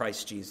is in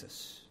Christ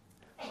Jesus.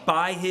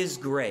 by his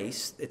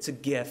grace, it's a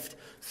gift,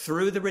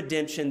 through the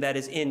redemption that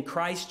is in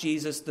Christ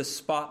Jesus, the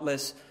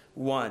spotless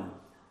one.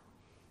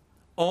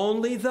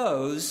 Only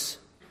those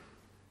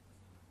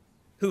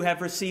who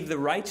have received the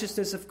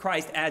righteousness of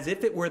Christ as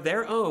if it were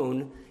their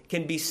own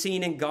can be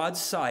seen in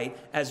God's sight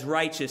as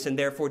righteous and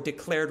therefore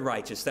declared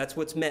righteous. That's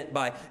what's meant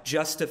by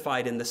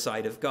justified in the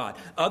sight of God.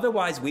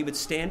 Otherwise, we would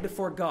stand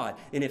before God,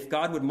 and if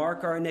God would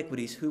mark our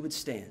iniquities, who would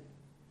stand?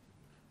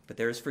 But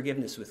there is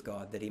forgiveness with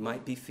God, that he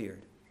might be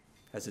feared,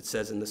 as it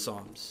says in the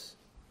Psalms.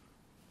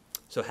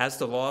 So has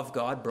the law of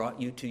God brought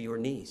you to your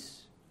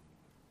knees?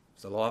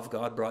 Has the law of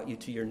God brought you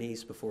to your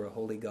knees before a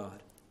holy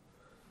God?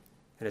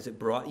 And has it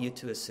brought you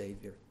to a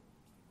Savior?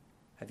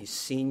 Have you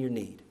seen your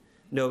need,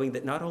 knowing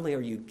that not only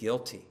are you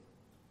guilty,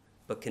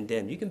 but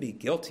condemned? You can be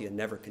guilty and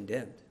never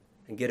condemned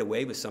and get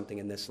away with something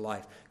in this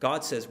life.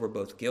 God says we're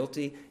both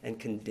guilty and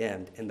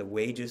condemned, and the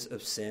wages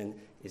of sin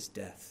is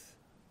death.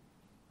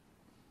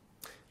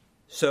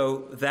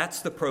 So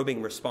that's the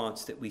probing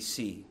response that we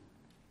see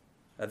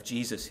of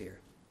Jesus here.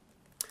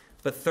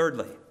 But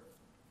thirdly,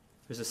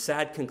 there's a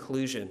sad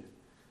conclusion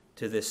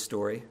to this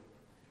story.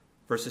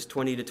 Verses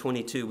 20 to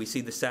 22, we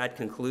see the sad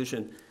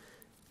conclusion.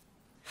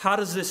 How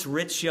does this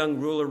rich young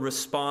ruler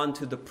respond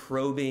to the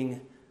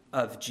probing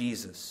of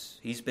Jesus?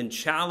 He's been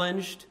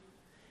challenged.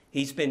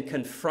 He's been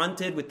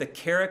confronted with the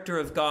character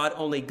of God.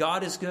 Only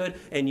God is good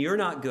and you're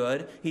not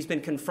good. He's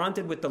been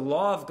confronted with the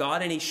law of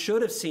God, and he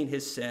should have seen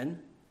his sin.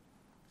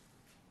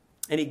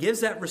 And he gives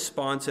that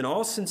response in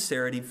all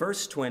sincerity.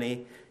 Verse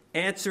 20,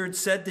 answered,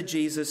 said to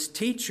Jesus,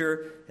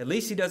 "Teacher," at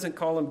least he doesn't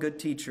call him good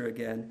teacher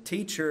again,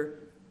 "Teacher,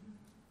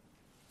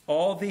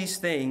 all these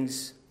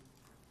things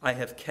I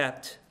have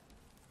kept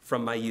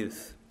from my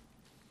youth."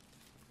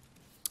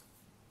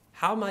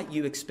 How might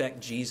you expect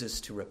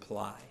Jesus to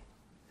reply?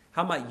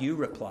 How might you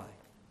reply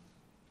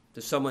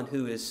to someone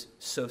who is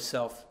so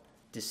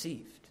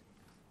self-deceived?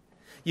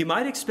 You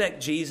might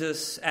expect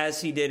Jesus,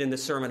 as he did in the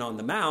Sermon on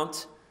the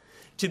Mount,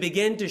 to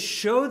begin to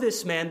show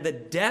this man the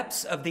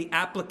depths of the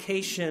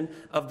application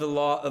of the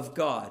law of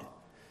God.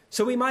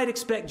 So we might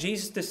expect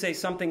Jesus to say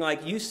something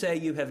like, "You say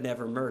you have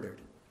never murdered.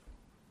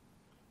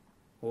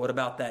 Well, what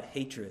about that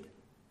hatred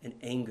and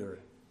anger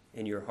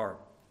in your heart?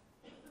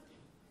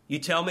 You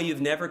tell me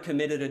you've never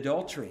committed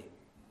adultery.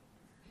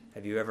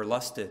 Have you ever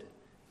lusted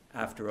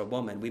after a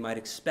woman?" We might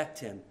expect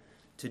him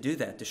to do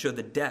that, to show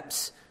the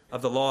depths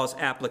of the law's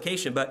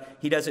application, but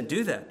he doesn't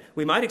do that.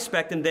 We might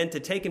expect him then to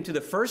take him to the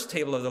first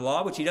table of the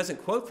law, which he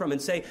doesn't quote from,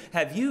 and say,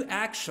 "Have you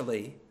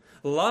actually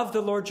loved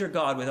the Lord your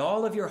God with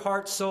all of your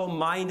heart, soul,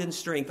 mind, and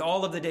strength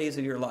all of the days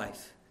of your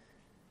life?"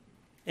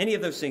 Any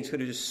of those things could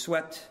have just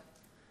swept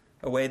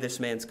away this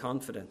man's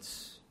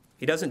confidence.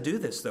 He doesn't do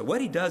this, though.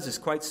 What he does is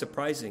quite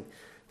surprising.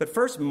 But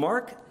first,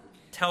 Mark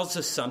tells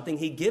us something.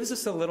 He gives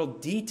us a little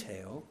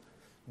detail,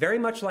 very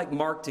much like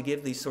Mark to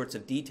give these sorts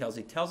of details.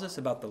 He tells us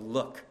about the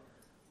look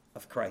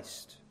of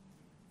Christ.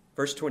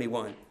 Verse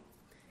 21,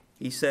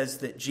 he says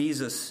that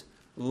Jesus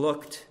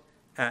looked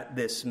at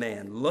this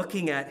man,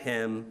 looking at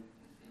him,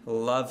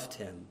 loved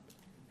him,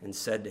 and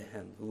said to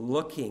him,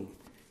 looking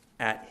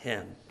at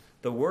him.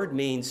 The word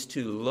means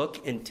to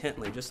look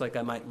intently, just like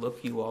I might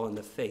look you all in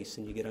the face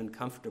and you get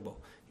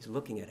uncomfortable. He's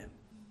looking at him.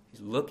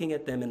 He's looking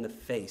at them in the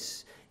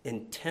face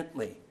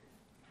intently.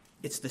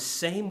 It's the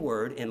same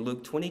word in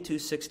Luke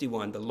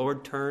 22:61. The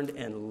Lord turned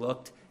and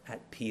looked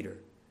at Peter.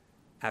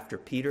 After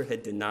Peter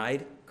had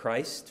denied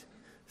Christ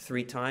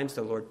 3 times,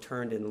 the Lord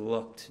turned and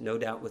looked, no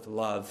doubt with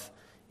love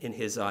in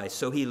his eyes.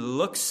 So he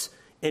looks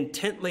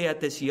intently at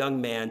this young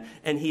man,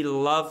 and he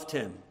loved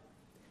him.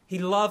 He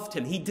loved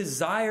him. He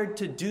desired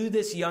to do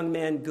this young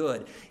man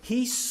good.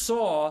 He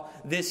saw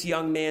this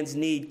young man's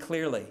need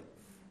clearly.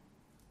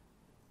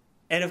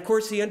 And of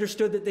course, he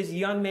understood that this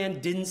young man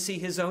didn't see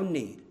his own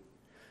need.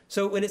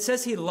 So when it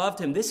says he loved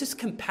him, this is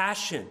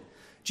compassion.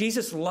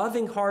 Jesus'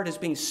 loving heart is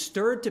being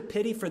stirred to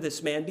pity for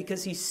this man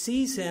because he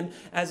sees him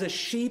as a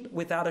sheep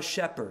without a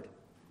shepherd.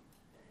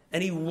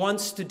 And he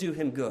wants to do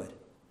him good.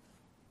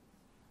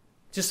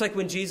 Just like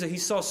when Jesus, he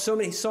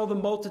saw the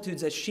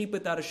multitudes as sheep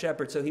without a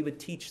shepherd, so he would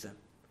teach them.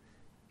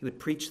 He would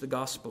preach the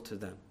gospel to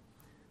them.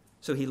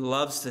 So he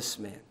loves this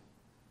man.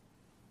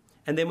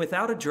 And then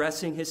without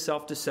addressing his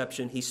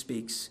self-deception, he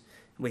speaks.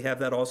 And we have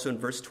that also in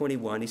verse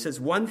 21. He says,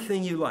 "One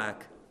thing you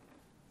lack.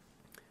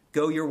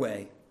 Go your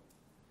way.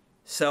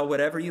 Sell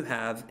whatever you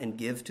have and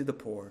give to the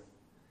poor,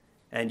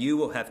 and you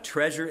will have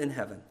treasure in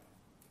heaven.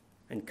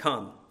 And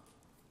come,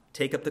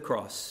 take up the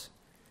cross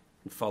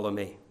and follow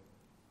me."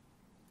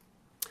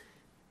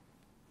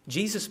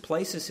 Jesus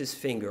places his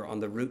finger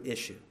on the root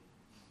issue.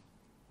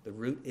 The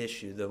root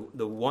issue,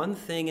 the one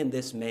thing in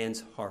this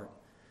man's heart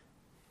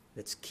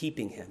that's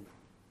keeping him.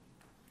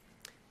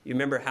 You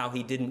remember how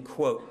he didn't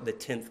quote the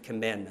 10th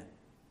commandment,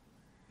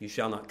 "You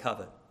shall not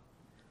covet."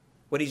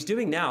 What he's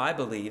doing now, I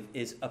believe,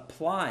 is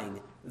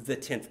applying the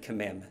 10th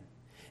commandment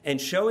and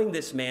showing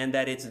this man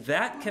that it's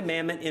that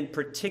commandment in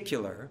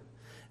particular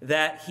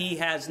that he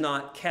has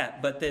not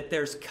kept, but that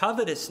there's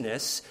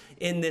covetousness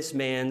in this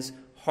man's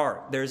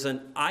heart. There's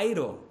an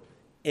idol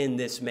in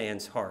this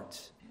man's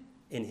heart,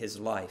 in his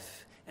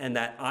life. And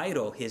that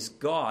idol, his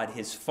God,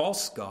 his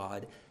false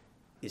God,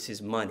 is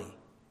his money,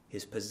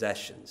 his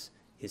possessions,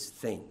 his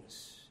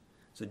things.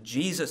 So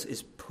Jesus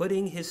is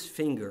putting his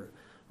finger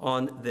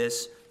on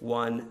this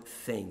one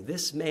thing.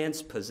 This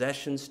man's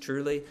possessions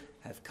truly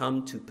have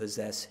come to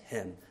possess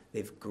him.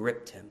 They've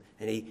gripped him,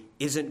 and he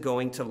isn't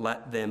going to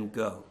let them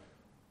go.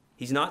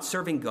 He's not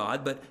serving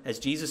God, but as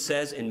Jesus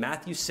says in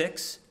Matthew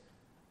 6,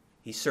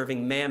 he's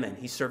serving mammon.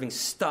 He's serving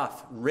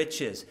stuff,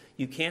 riches.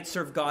 You can't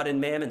serve God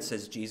and mammon,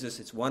 says Jesus.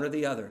 It's one or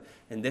the other.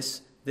 And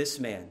this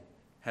man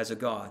has a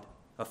God,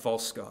 a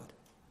false God.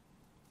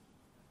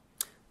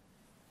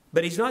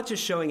 But he's not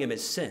just showing him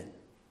his sin.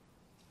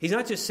 He's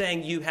not just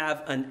saying you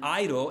have an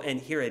idol and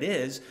here it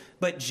is,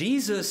 but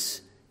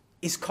Jesus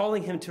is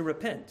calling him to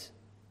repent.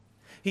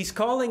 He's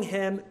calling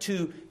him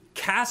to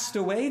cast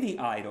away the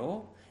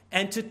idol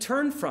and to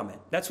turn from it.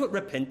 That's what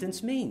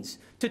repentance means,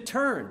 to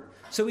turn.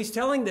 So he's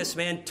telling this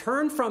man,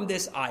 turn from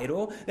this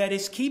idol that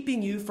is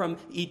keeping you from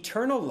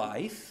eternal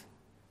life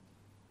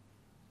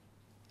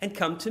and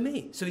come to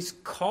me. So he's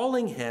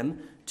calling him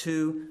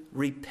to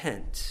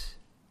repent.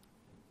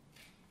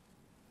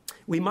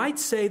 We might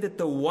say that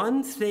the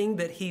one thing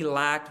that he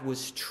lacked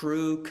was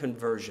true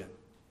conversion.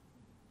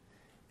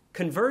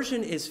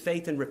 Conversion is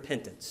faith and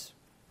repentance.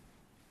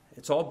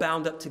 It's all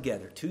bound up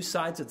together, two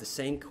sides of the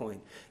same coin.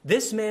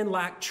 This man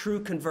lacked true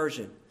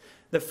conversion.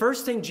 The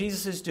first thing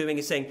Jesus is doing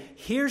is saying,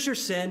 here's your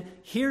sin,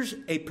 here's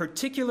a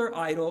particular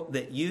idol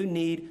that you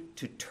need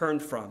to turn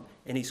from.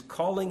 And he's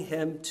calling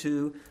him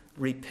to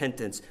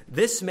repentance.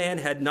 This man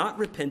had not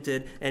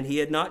repented, and he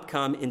had not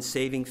come in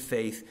saving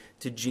faith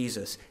to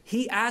Jesus.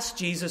 He asked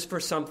Jesus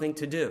for something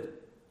to do.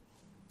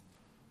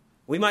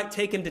 We might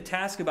take him to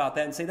task about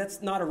that and say,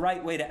 that's not a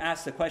right way to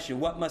ask the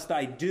question, what must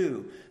I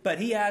do? But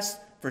he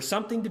asked for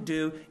something to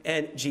do,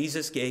 and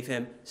Jesus gave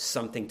him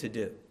something to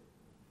do.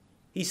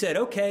 He said,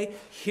 okay,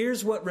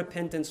 here's what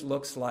repentance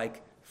looks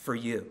like for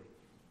you.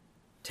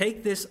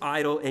 Take this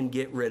idol and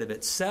get rid of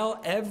it. Sell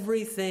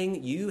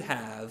everything you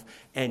have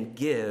and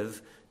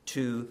give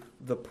to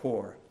the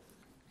poor.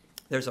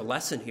 There's a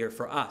lesson here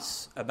for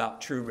us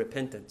about true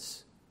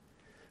repentance.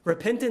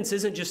 Repentance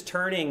isn't just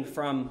turning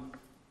from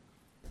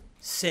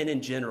sin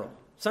in general.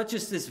 It's not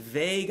just this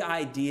vague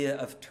idea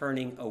of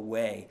turning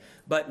away,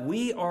 but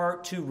we are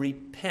to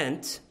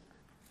repent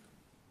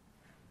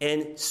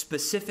in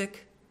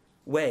specific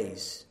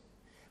ways.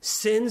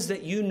 Sins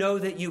that you know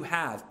that you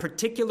have,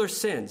 particular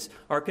sins.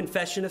 Our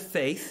confession of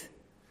faith,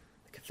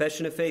 the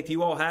confession of faith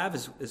you all have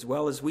as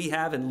well as we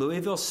have in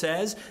Louisville,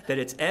 says that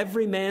it's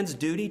every man's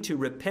duty to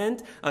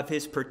repent of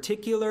his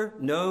particular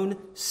known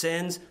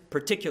sins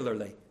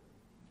particularly.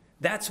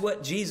 That's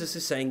what Jesus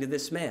is saying to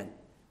this man.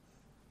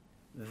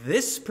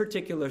 This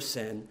particular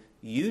sin,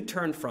 you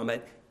turn from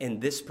it in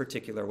this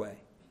particular way.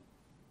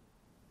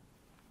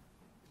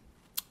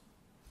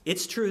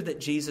 It's true that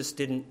Jesus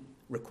didn't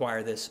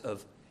require this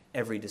of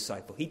every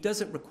disciple. He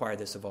doesn't require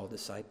this of all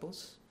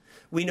disciples.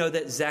 We know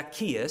that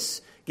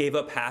Zacchaeus gave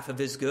up half of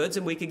his goods,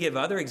 and we could give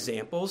other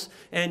examples.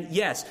 And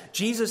yes,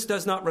 Jesus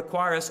does not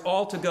require us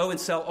all to go and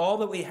sell all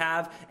that we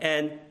have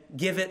and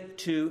give it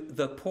to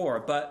the poor.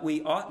 But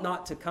we ought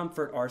not to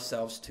comfort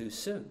ourselves too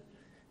soon.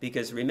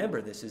 Because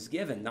remember, this is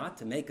given not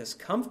to make us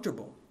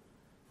comfortable,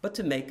 but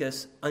to make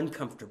us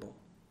uncomfortable.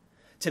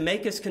 To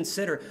make us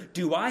consider,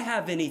 do I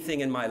have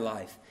anything in my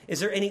life? Is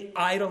there any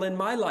idol in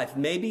my life?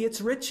 Maybe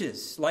it's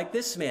riches, like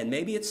this man.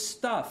 Maybe it's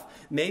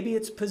stuff. Maybe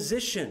it's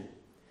position.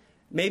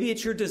 Maybe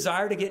it's your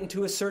desire to get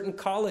into a certain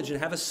college and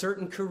have a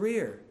certain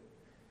career.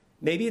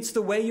 Maybe it's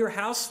the way your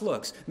house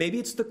looks. Maybe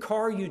it's the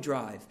car you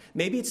drive.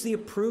 Maybe it's the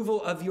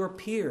approval of your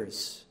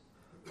peers.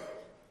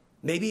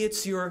 Maybe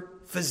it's your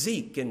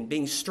physique and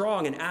being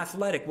strong and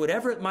athletic.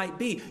 Whatever it might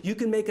be, you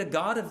can make a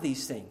god of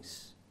these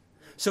things.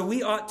 So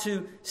we ought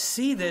to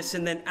see this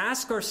and then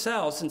ask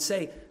ourselves and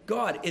say,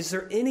 God, is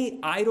there any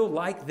idol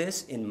like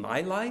this in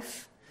my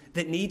life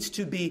that needs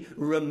to be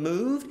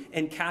removed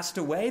and cast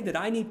away, that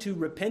I need to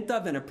repent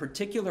of in a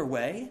particular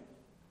way?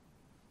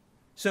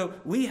 So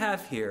we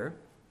have here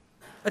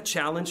a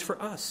challenge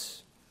for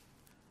us.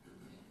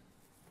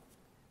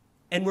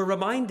 And we're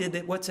reminded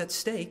that what's at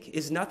stake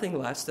is nothing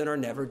less than our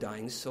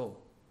never-dying soul,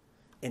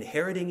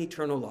 inheriting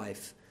eternal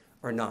life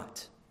or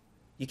not.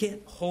 You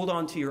can't hold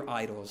on to your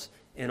idols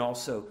and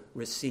also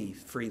receive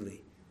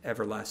freely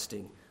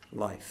everlasting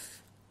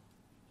life.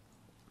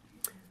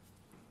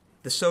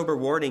 The sober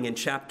warning in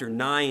chapter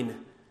 9,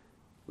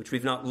 which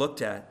we've not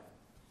looked at,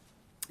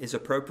 is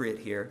appropriate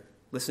here.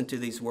 Listen to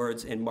these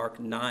words in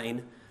Mark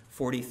 9,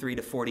 43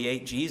 to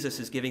 48. Jesus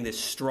is giving this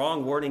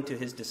strong warning to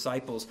his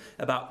disciples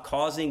about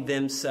causing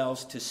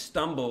themselves to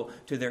stumble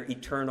to their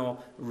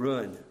eternal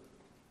ruin.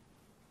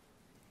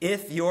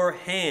 If your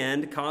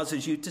hand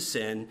causes you to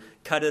sin,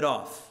 cut it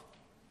off.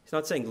 He's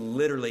not saying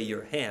literally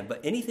your hand,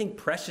 but anything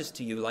precious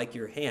to you like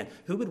your hand.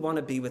 Who would want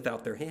to be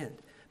without their hand?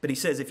 But he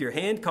says, if your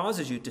hand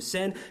causes you to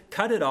sin,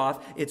 cut it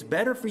off. It's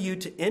better for you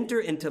to enter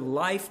into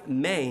life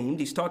maimed.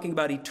 He's talking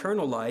about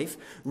eternal life,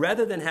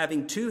 rather than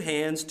having two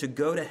hands to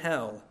go to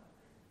hell,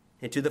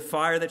 into the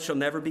fire that shall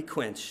never be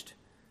quenched,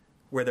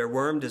 where their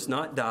worm does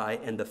not die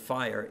and the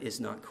fire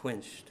is not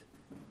quenched.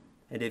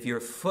 And if your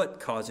foot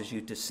causes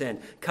you to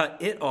sin, cut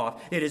it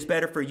off. It is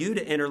better for you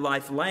to enter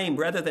life lame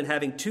rather than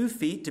having 2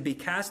 feet to be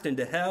cast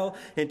into hell,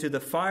 into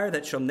the fire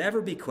that shall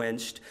never be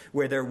quenched,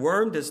 where their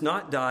worm does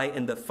not die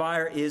and the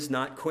fire is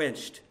not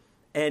quenched.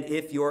 And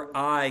if your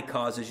eye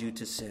causes you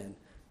to sin,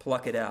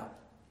 pluck it out.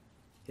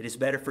 It is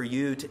better for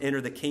you to enter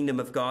the kingdom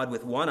of God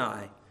with 1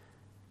 eye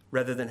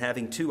rather than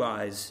having 2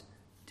 eyes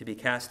to be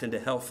cast into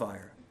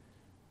hellfire,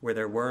 where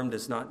their worm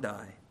does not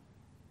die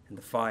and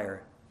the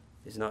fire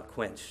is not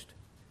quenched.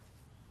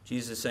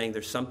 Jesus is saying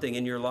there's something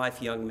in your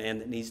life, young man,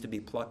 that needs to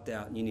be plucked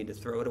out, and you need to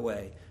throw it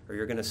away, or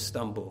you're going to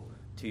stumble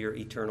to your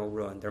eternal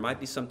ruin. There might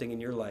be something in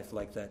your life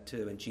like that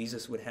too, and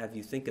Jesus would have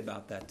you think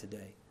about that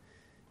today,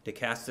 to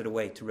cast it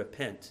away, to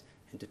repent,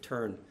 and to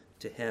turn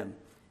to him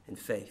in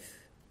faith.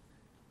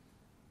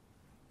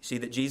 You see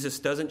that Jesus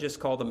doesn't just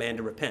call the man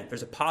to repent.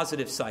 There's a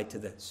positive side to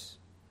this.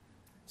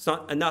 It's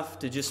not enough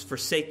to just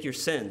forsake your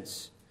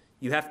sins.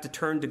 You have to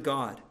turn to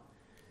God.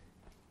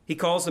 He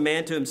calls the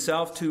man to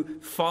himself to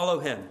follow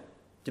him,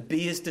 to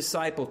be his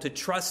disciple, to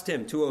trust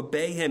him, to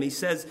obey him. He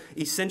says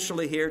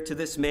essentially here to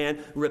this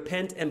man,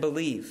 repent and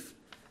believe.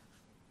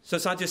 So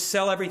it's not just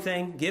sell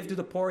everything, give to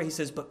the poor. He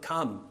says, but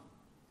come,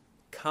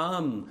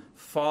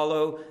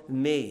 follow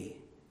me.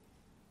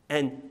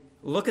 And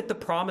look at the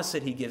promise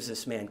that he gives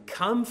this man.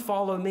 Come,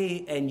 follow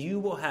me, and you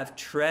will have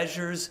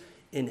treasures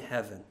in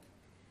heaven.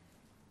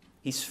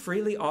 He's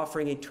freely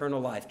offering eternal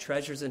life,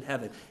 treasures in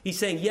heaven. He's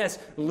saying, yes,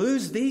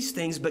 lose these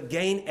things, but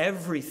gain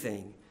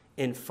everything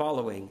in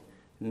following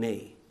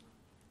me.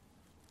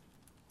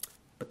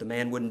 But the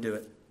man wouldn't do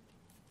it.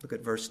 Look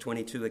at verse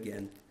 22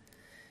 again.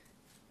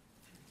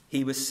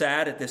 He was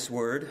sad at this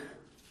word,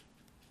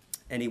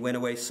 and he went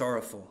away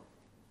sorrowful,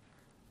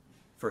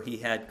 for he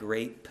had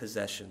great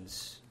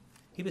possessions.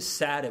 He was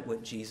sad at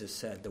what Jesus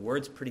said. The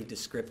word's pretty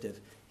descriptive.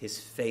 His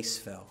face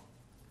fell.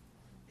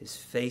 His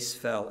face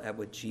fell at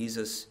what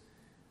Jesus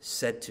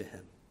said to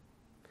him.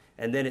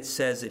 And then it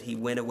says that he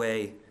went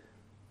away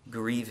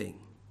grieving.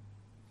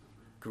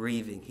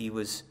 He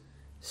was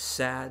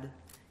sad.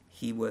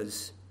 He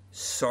was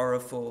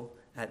sorrowful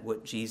at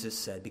what Jesus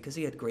said because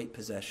he had great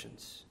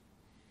possessions.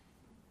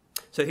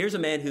 So here's a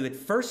man who had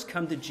first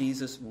come to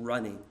Jesus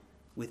running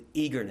with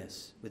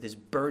eagerness, with his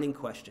burning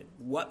question,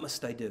 what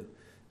must I do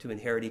to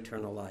inherit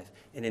eternal life?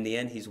 And in the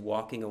end, he's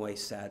walking away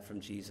sad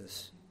from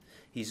Jesus.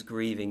 He's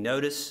grieving.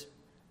 Notice,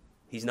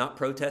 he's not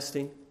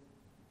protesting.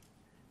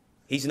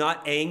 He's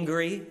not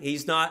angry.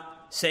 He's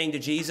not saying to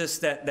Jesus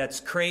that's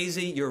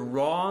crazy, you're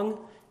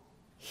wrong.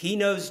 He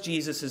knows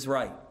Jesus is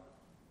right.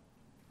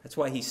 That's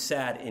why he's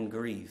sad and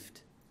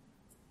grieved.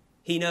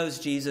 He knows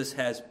Jesus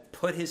has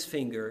put his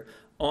finger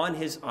on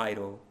his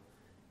idol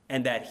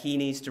and that he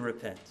needs to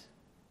repent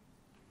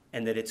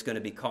and that it's going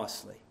to be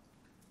costly.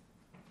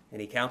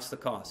 And he counts the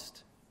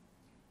cost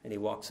and he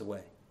walks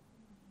away.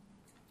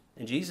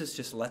 And Jesus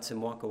just lets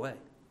him walk away.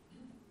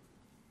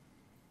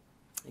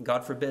 And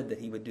God forbid that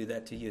he would do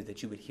that to you,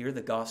 that you would hear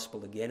the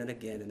gospel again and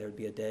again, and there would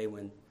be a day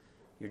when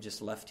you're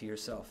just left to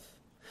yourself.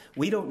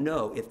 We don't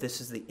know if this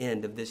is the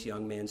end of this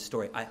young man's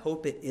story. I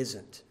hope it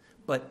isn't.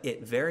 But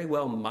it very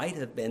well might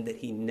have been that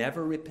he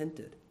never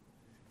repented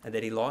and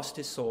that he lost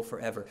his soul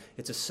forever.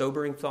 It's a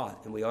sobering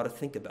thought, and we ought to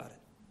think about it.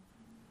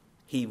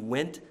 He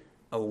went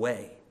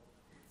away.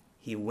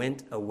 He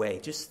went away.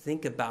 Just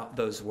think about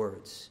those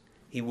words.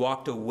 He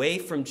walked away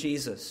from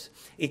Jesus.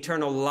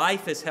 Eternal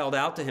life is held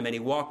out to him, and he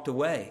walked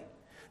away.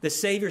 The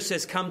Savior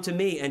says, come to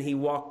me, and he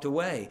walked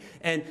away.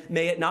 And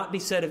may it not be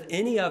said of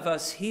any of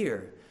us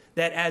here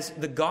that as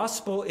the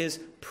gospel is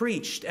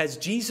preached, as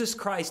Jesus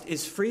Christ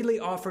is freely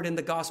offered in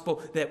the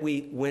gospel, that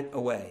we went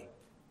away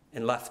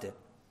and left it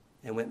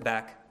and went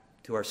back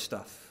to our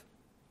stuff.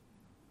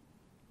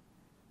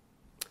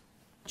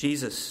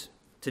 Jesus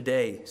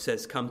today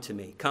says, come to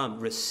me. Come,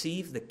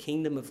 receive the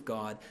kingdom of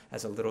God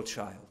as a little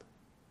child.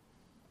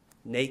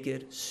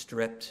 Naked,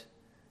 stripped,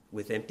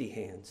 with empty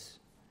hands,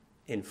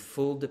 in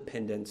full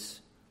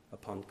dependence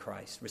upon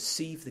Christ.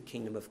 Receive the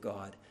kingdom of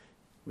God.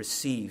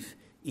 Receive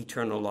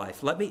eternal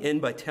life. Let me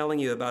end by telling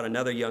you about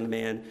another young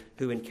man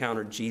who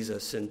encountered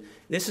Jesus. And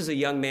this is a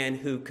young man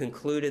who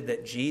concluded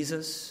that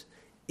Jesus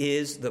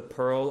is the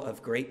pearl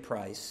of great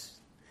price,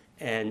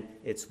 and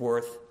it's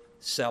worth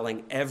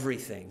selling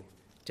everything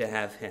to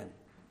have him.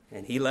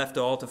 And he left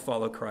all to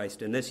follow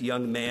Christ. And this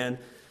young man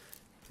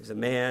is a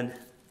man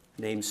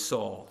named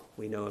Saul.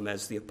 We know him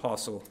as the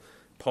Apostle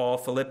Paul.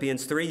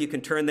 Philippians 3, you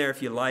can turn there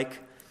if you like,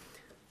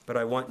 but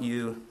I want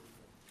you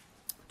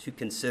to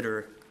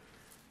consider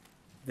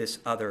this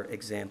other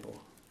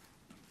example.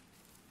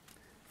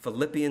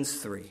 Philippians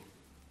 3,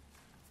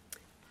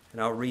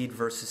 and I'll read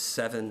verses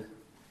 7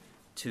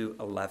 to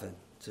 11.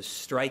 It's a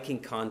striking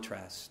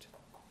contrast.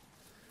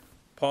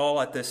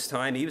 Paul, at this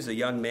time, he was a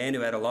young man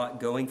who had a lot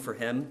going for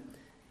him.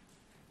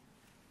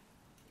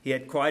 He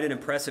had quite an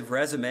impressive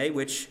resume,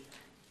 which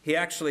he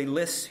actually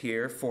lists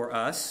here for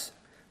us.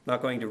 I'm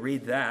not going to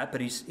read that,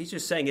 but he's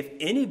just saying if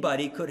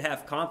anybody could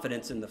have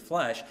confidence in the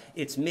flesh,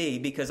 it's me,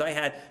 because I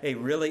had a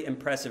really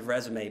impressive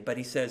resume. But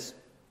he says,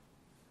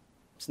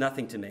 It's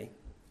nothing to me.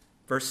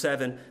 Verse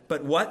 7,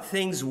 but what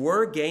things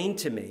were gain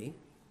to me,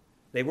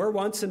 they were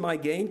once in my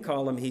gain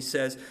column, he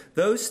says,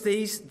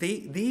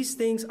 these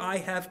things I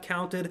have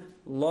counted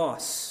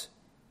loss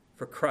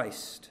for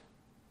Christ.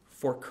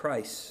 For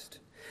Christ.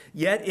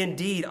 Yet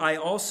indeed I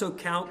also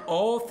count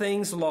all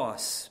things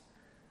loss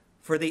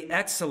for the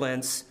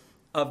excellence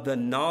of the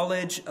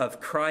knowledge of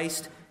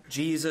Christ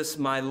Jesus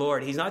my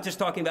Lord. He's not just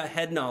talking about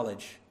head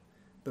knowledge,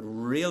 but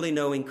really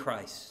knowing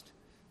Christ,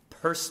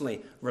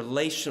 personally,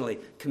 relationally,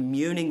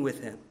 communing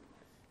with him,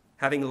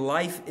 having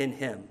life in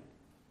him.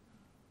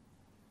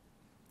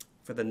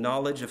 For the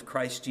knowledge of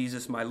Christ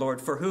Jesus my Lord,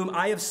 for whom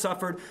I have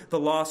suffered the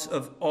loss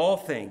of all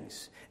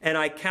things, and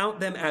I count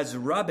them as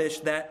rubbish,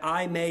 that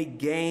I may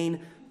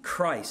gain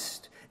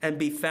Christ and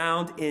be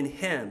found in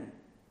him,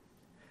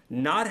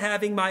 not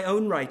having my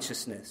own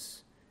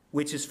righteousness,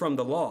 which is from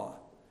the law,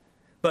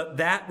 but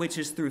that which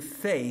is through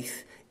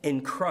faith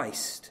in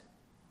Christ,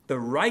 the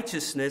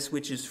righteousness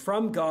which is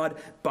from God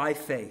by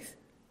faith,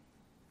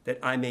 that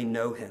I may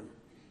know him,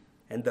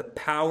 and the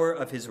power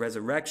of his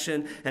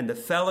resurrection, and the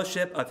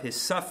fellowship of his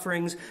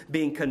sufferings,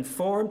 being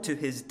conformed to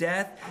his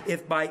death,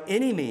 if by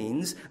any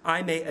means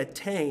I may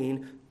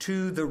attain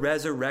to the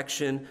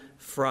resurrection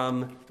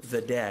from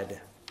the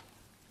dead.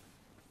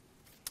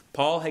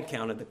 Paul had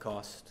counted the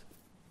cost.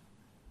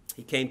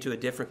 He came to a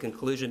different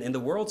conclusion. In the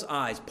world's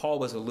eyes, Paul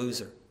was a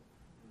loser.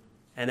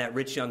 And that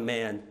rich young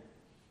man,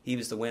 he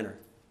was the winner.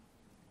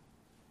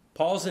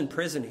 Paul's in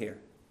prison here.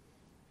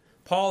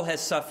 Paul has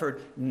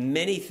suffered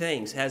many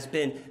things, has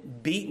been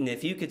beaten.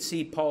 If you could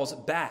see Paul's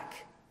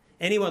back,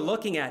 anyone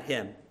looking at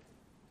him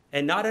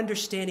and not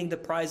understanding the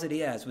prize that he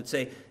has would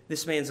say,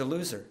 this man's a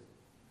loser.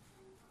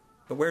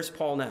 But where's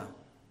Paul now?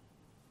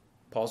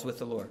 Paul's with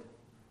the Lord.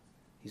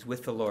 He's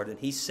with the Lord, and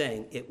he's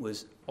saying it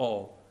was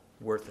all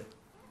worth it.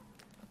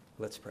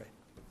 Let's pray.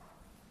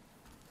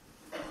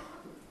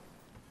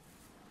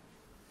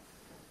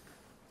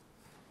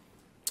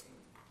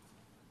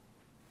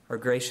 Our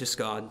gracious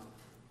God,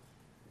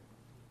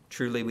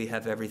 truly we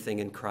have everything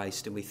in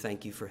Christ, and we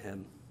thank you for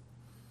him.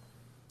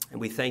 And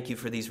we thank you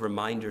for these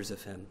reminders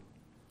of him.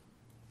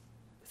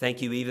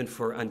 Thank you even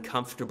for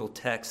uncomfortable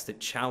texts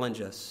that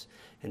challenge us,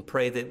 and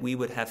pray that we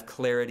would have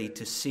clarity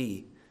to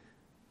see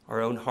our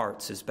own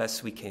hearts as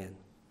best we can.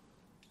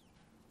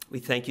 We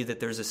thank you that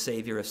there's a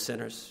Savior of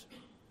sinners.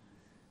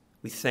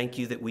 We thank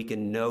you that we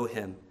can know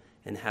him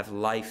and have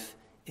life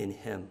in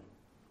him.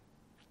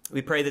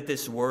 We pray that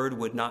this word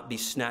would not be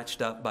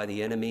snatched up by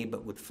the enemy,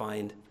 but would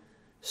find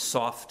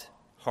soft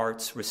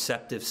hearts,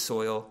 receptive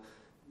soil,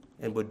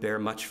 and would bear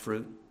much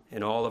fruit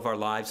in all of our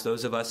lives.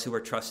 Those of us who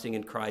are trusting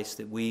in Christ,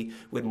 that we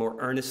would more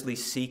earnestly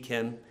seek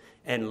him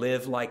and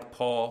live like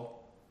Paul,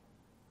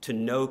 to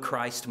know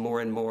Christ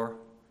more and more.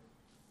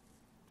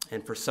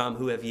 And for some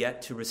who have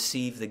yet to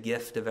receive the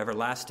gift of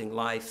everlasting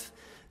life,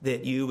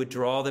 that you would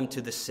draw them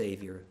to the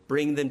Savior,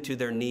 bring them to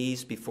their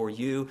knees before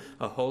you,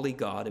 a holy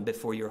God, and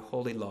before your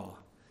holy law,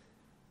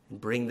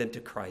 and bring them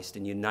to Christ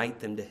and unite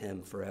them to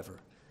him forever.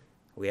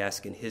 We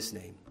ask in his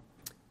name.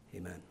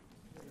 Amen.